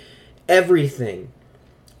on everything.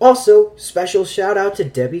 Also, special shout out to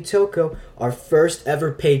Debbie Toko, our first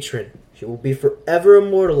ever patron. She will be forever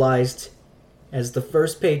immortalized as the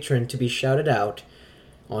first patron to be shouted out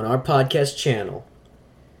on our podcast channel.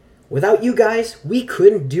 Without you guys, we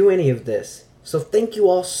couldn't do any of this. So thank you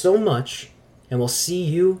all so much, and we'll see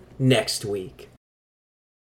you next week.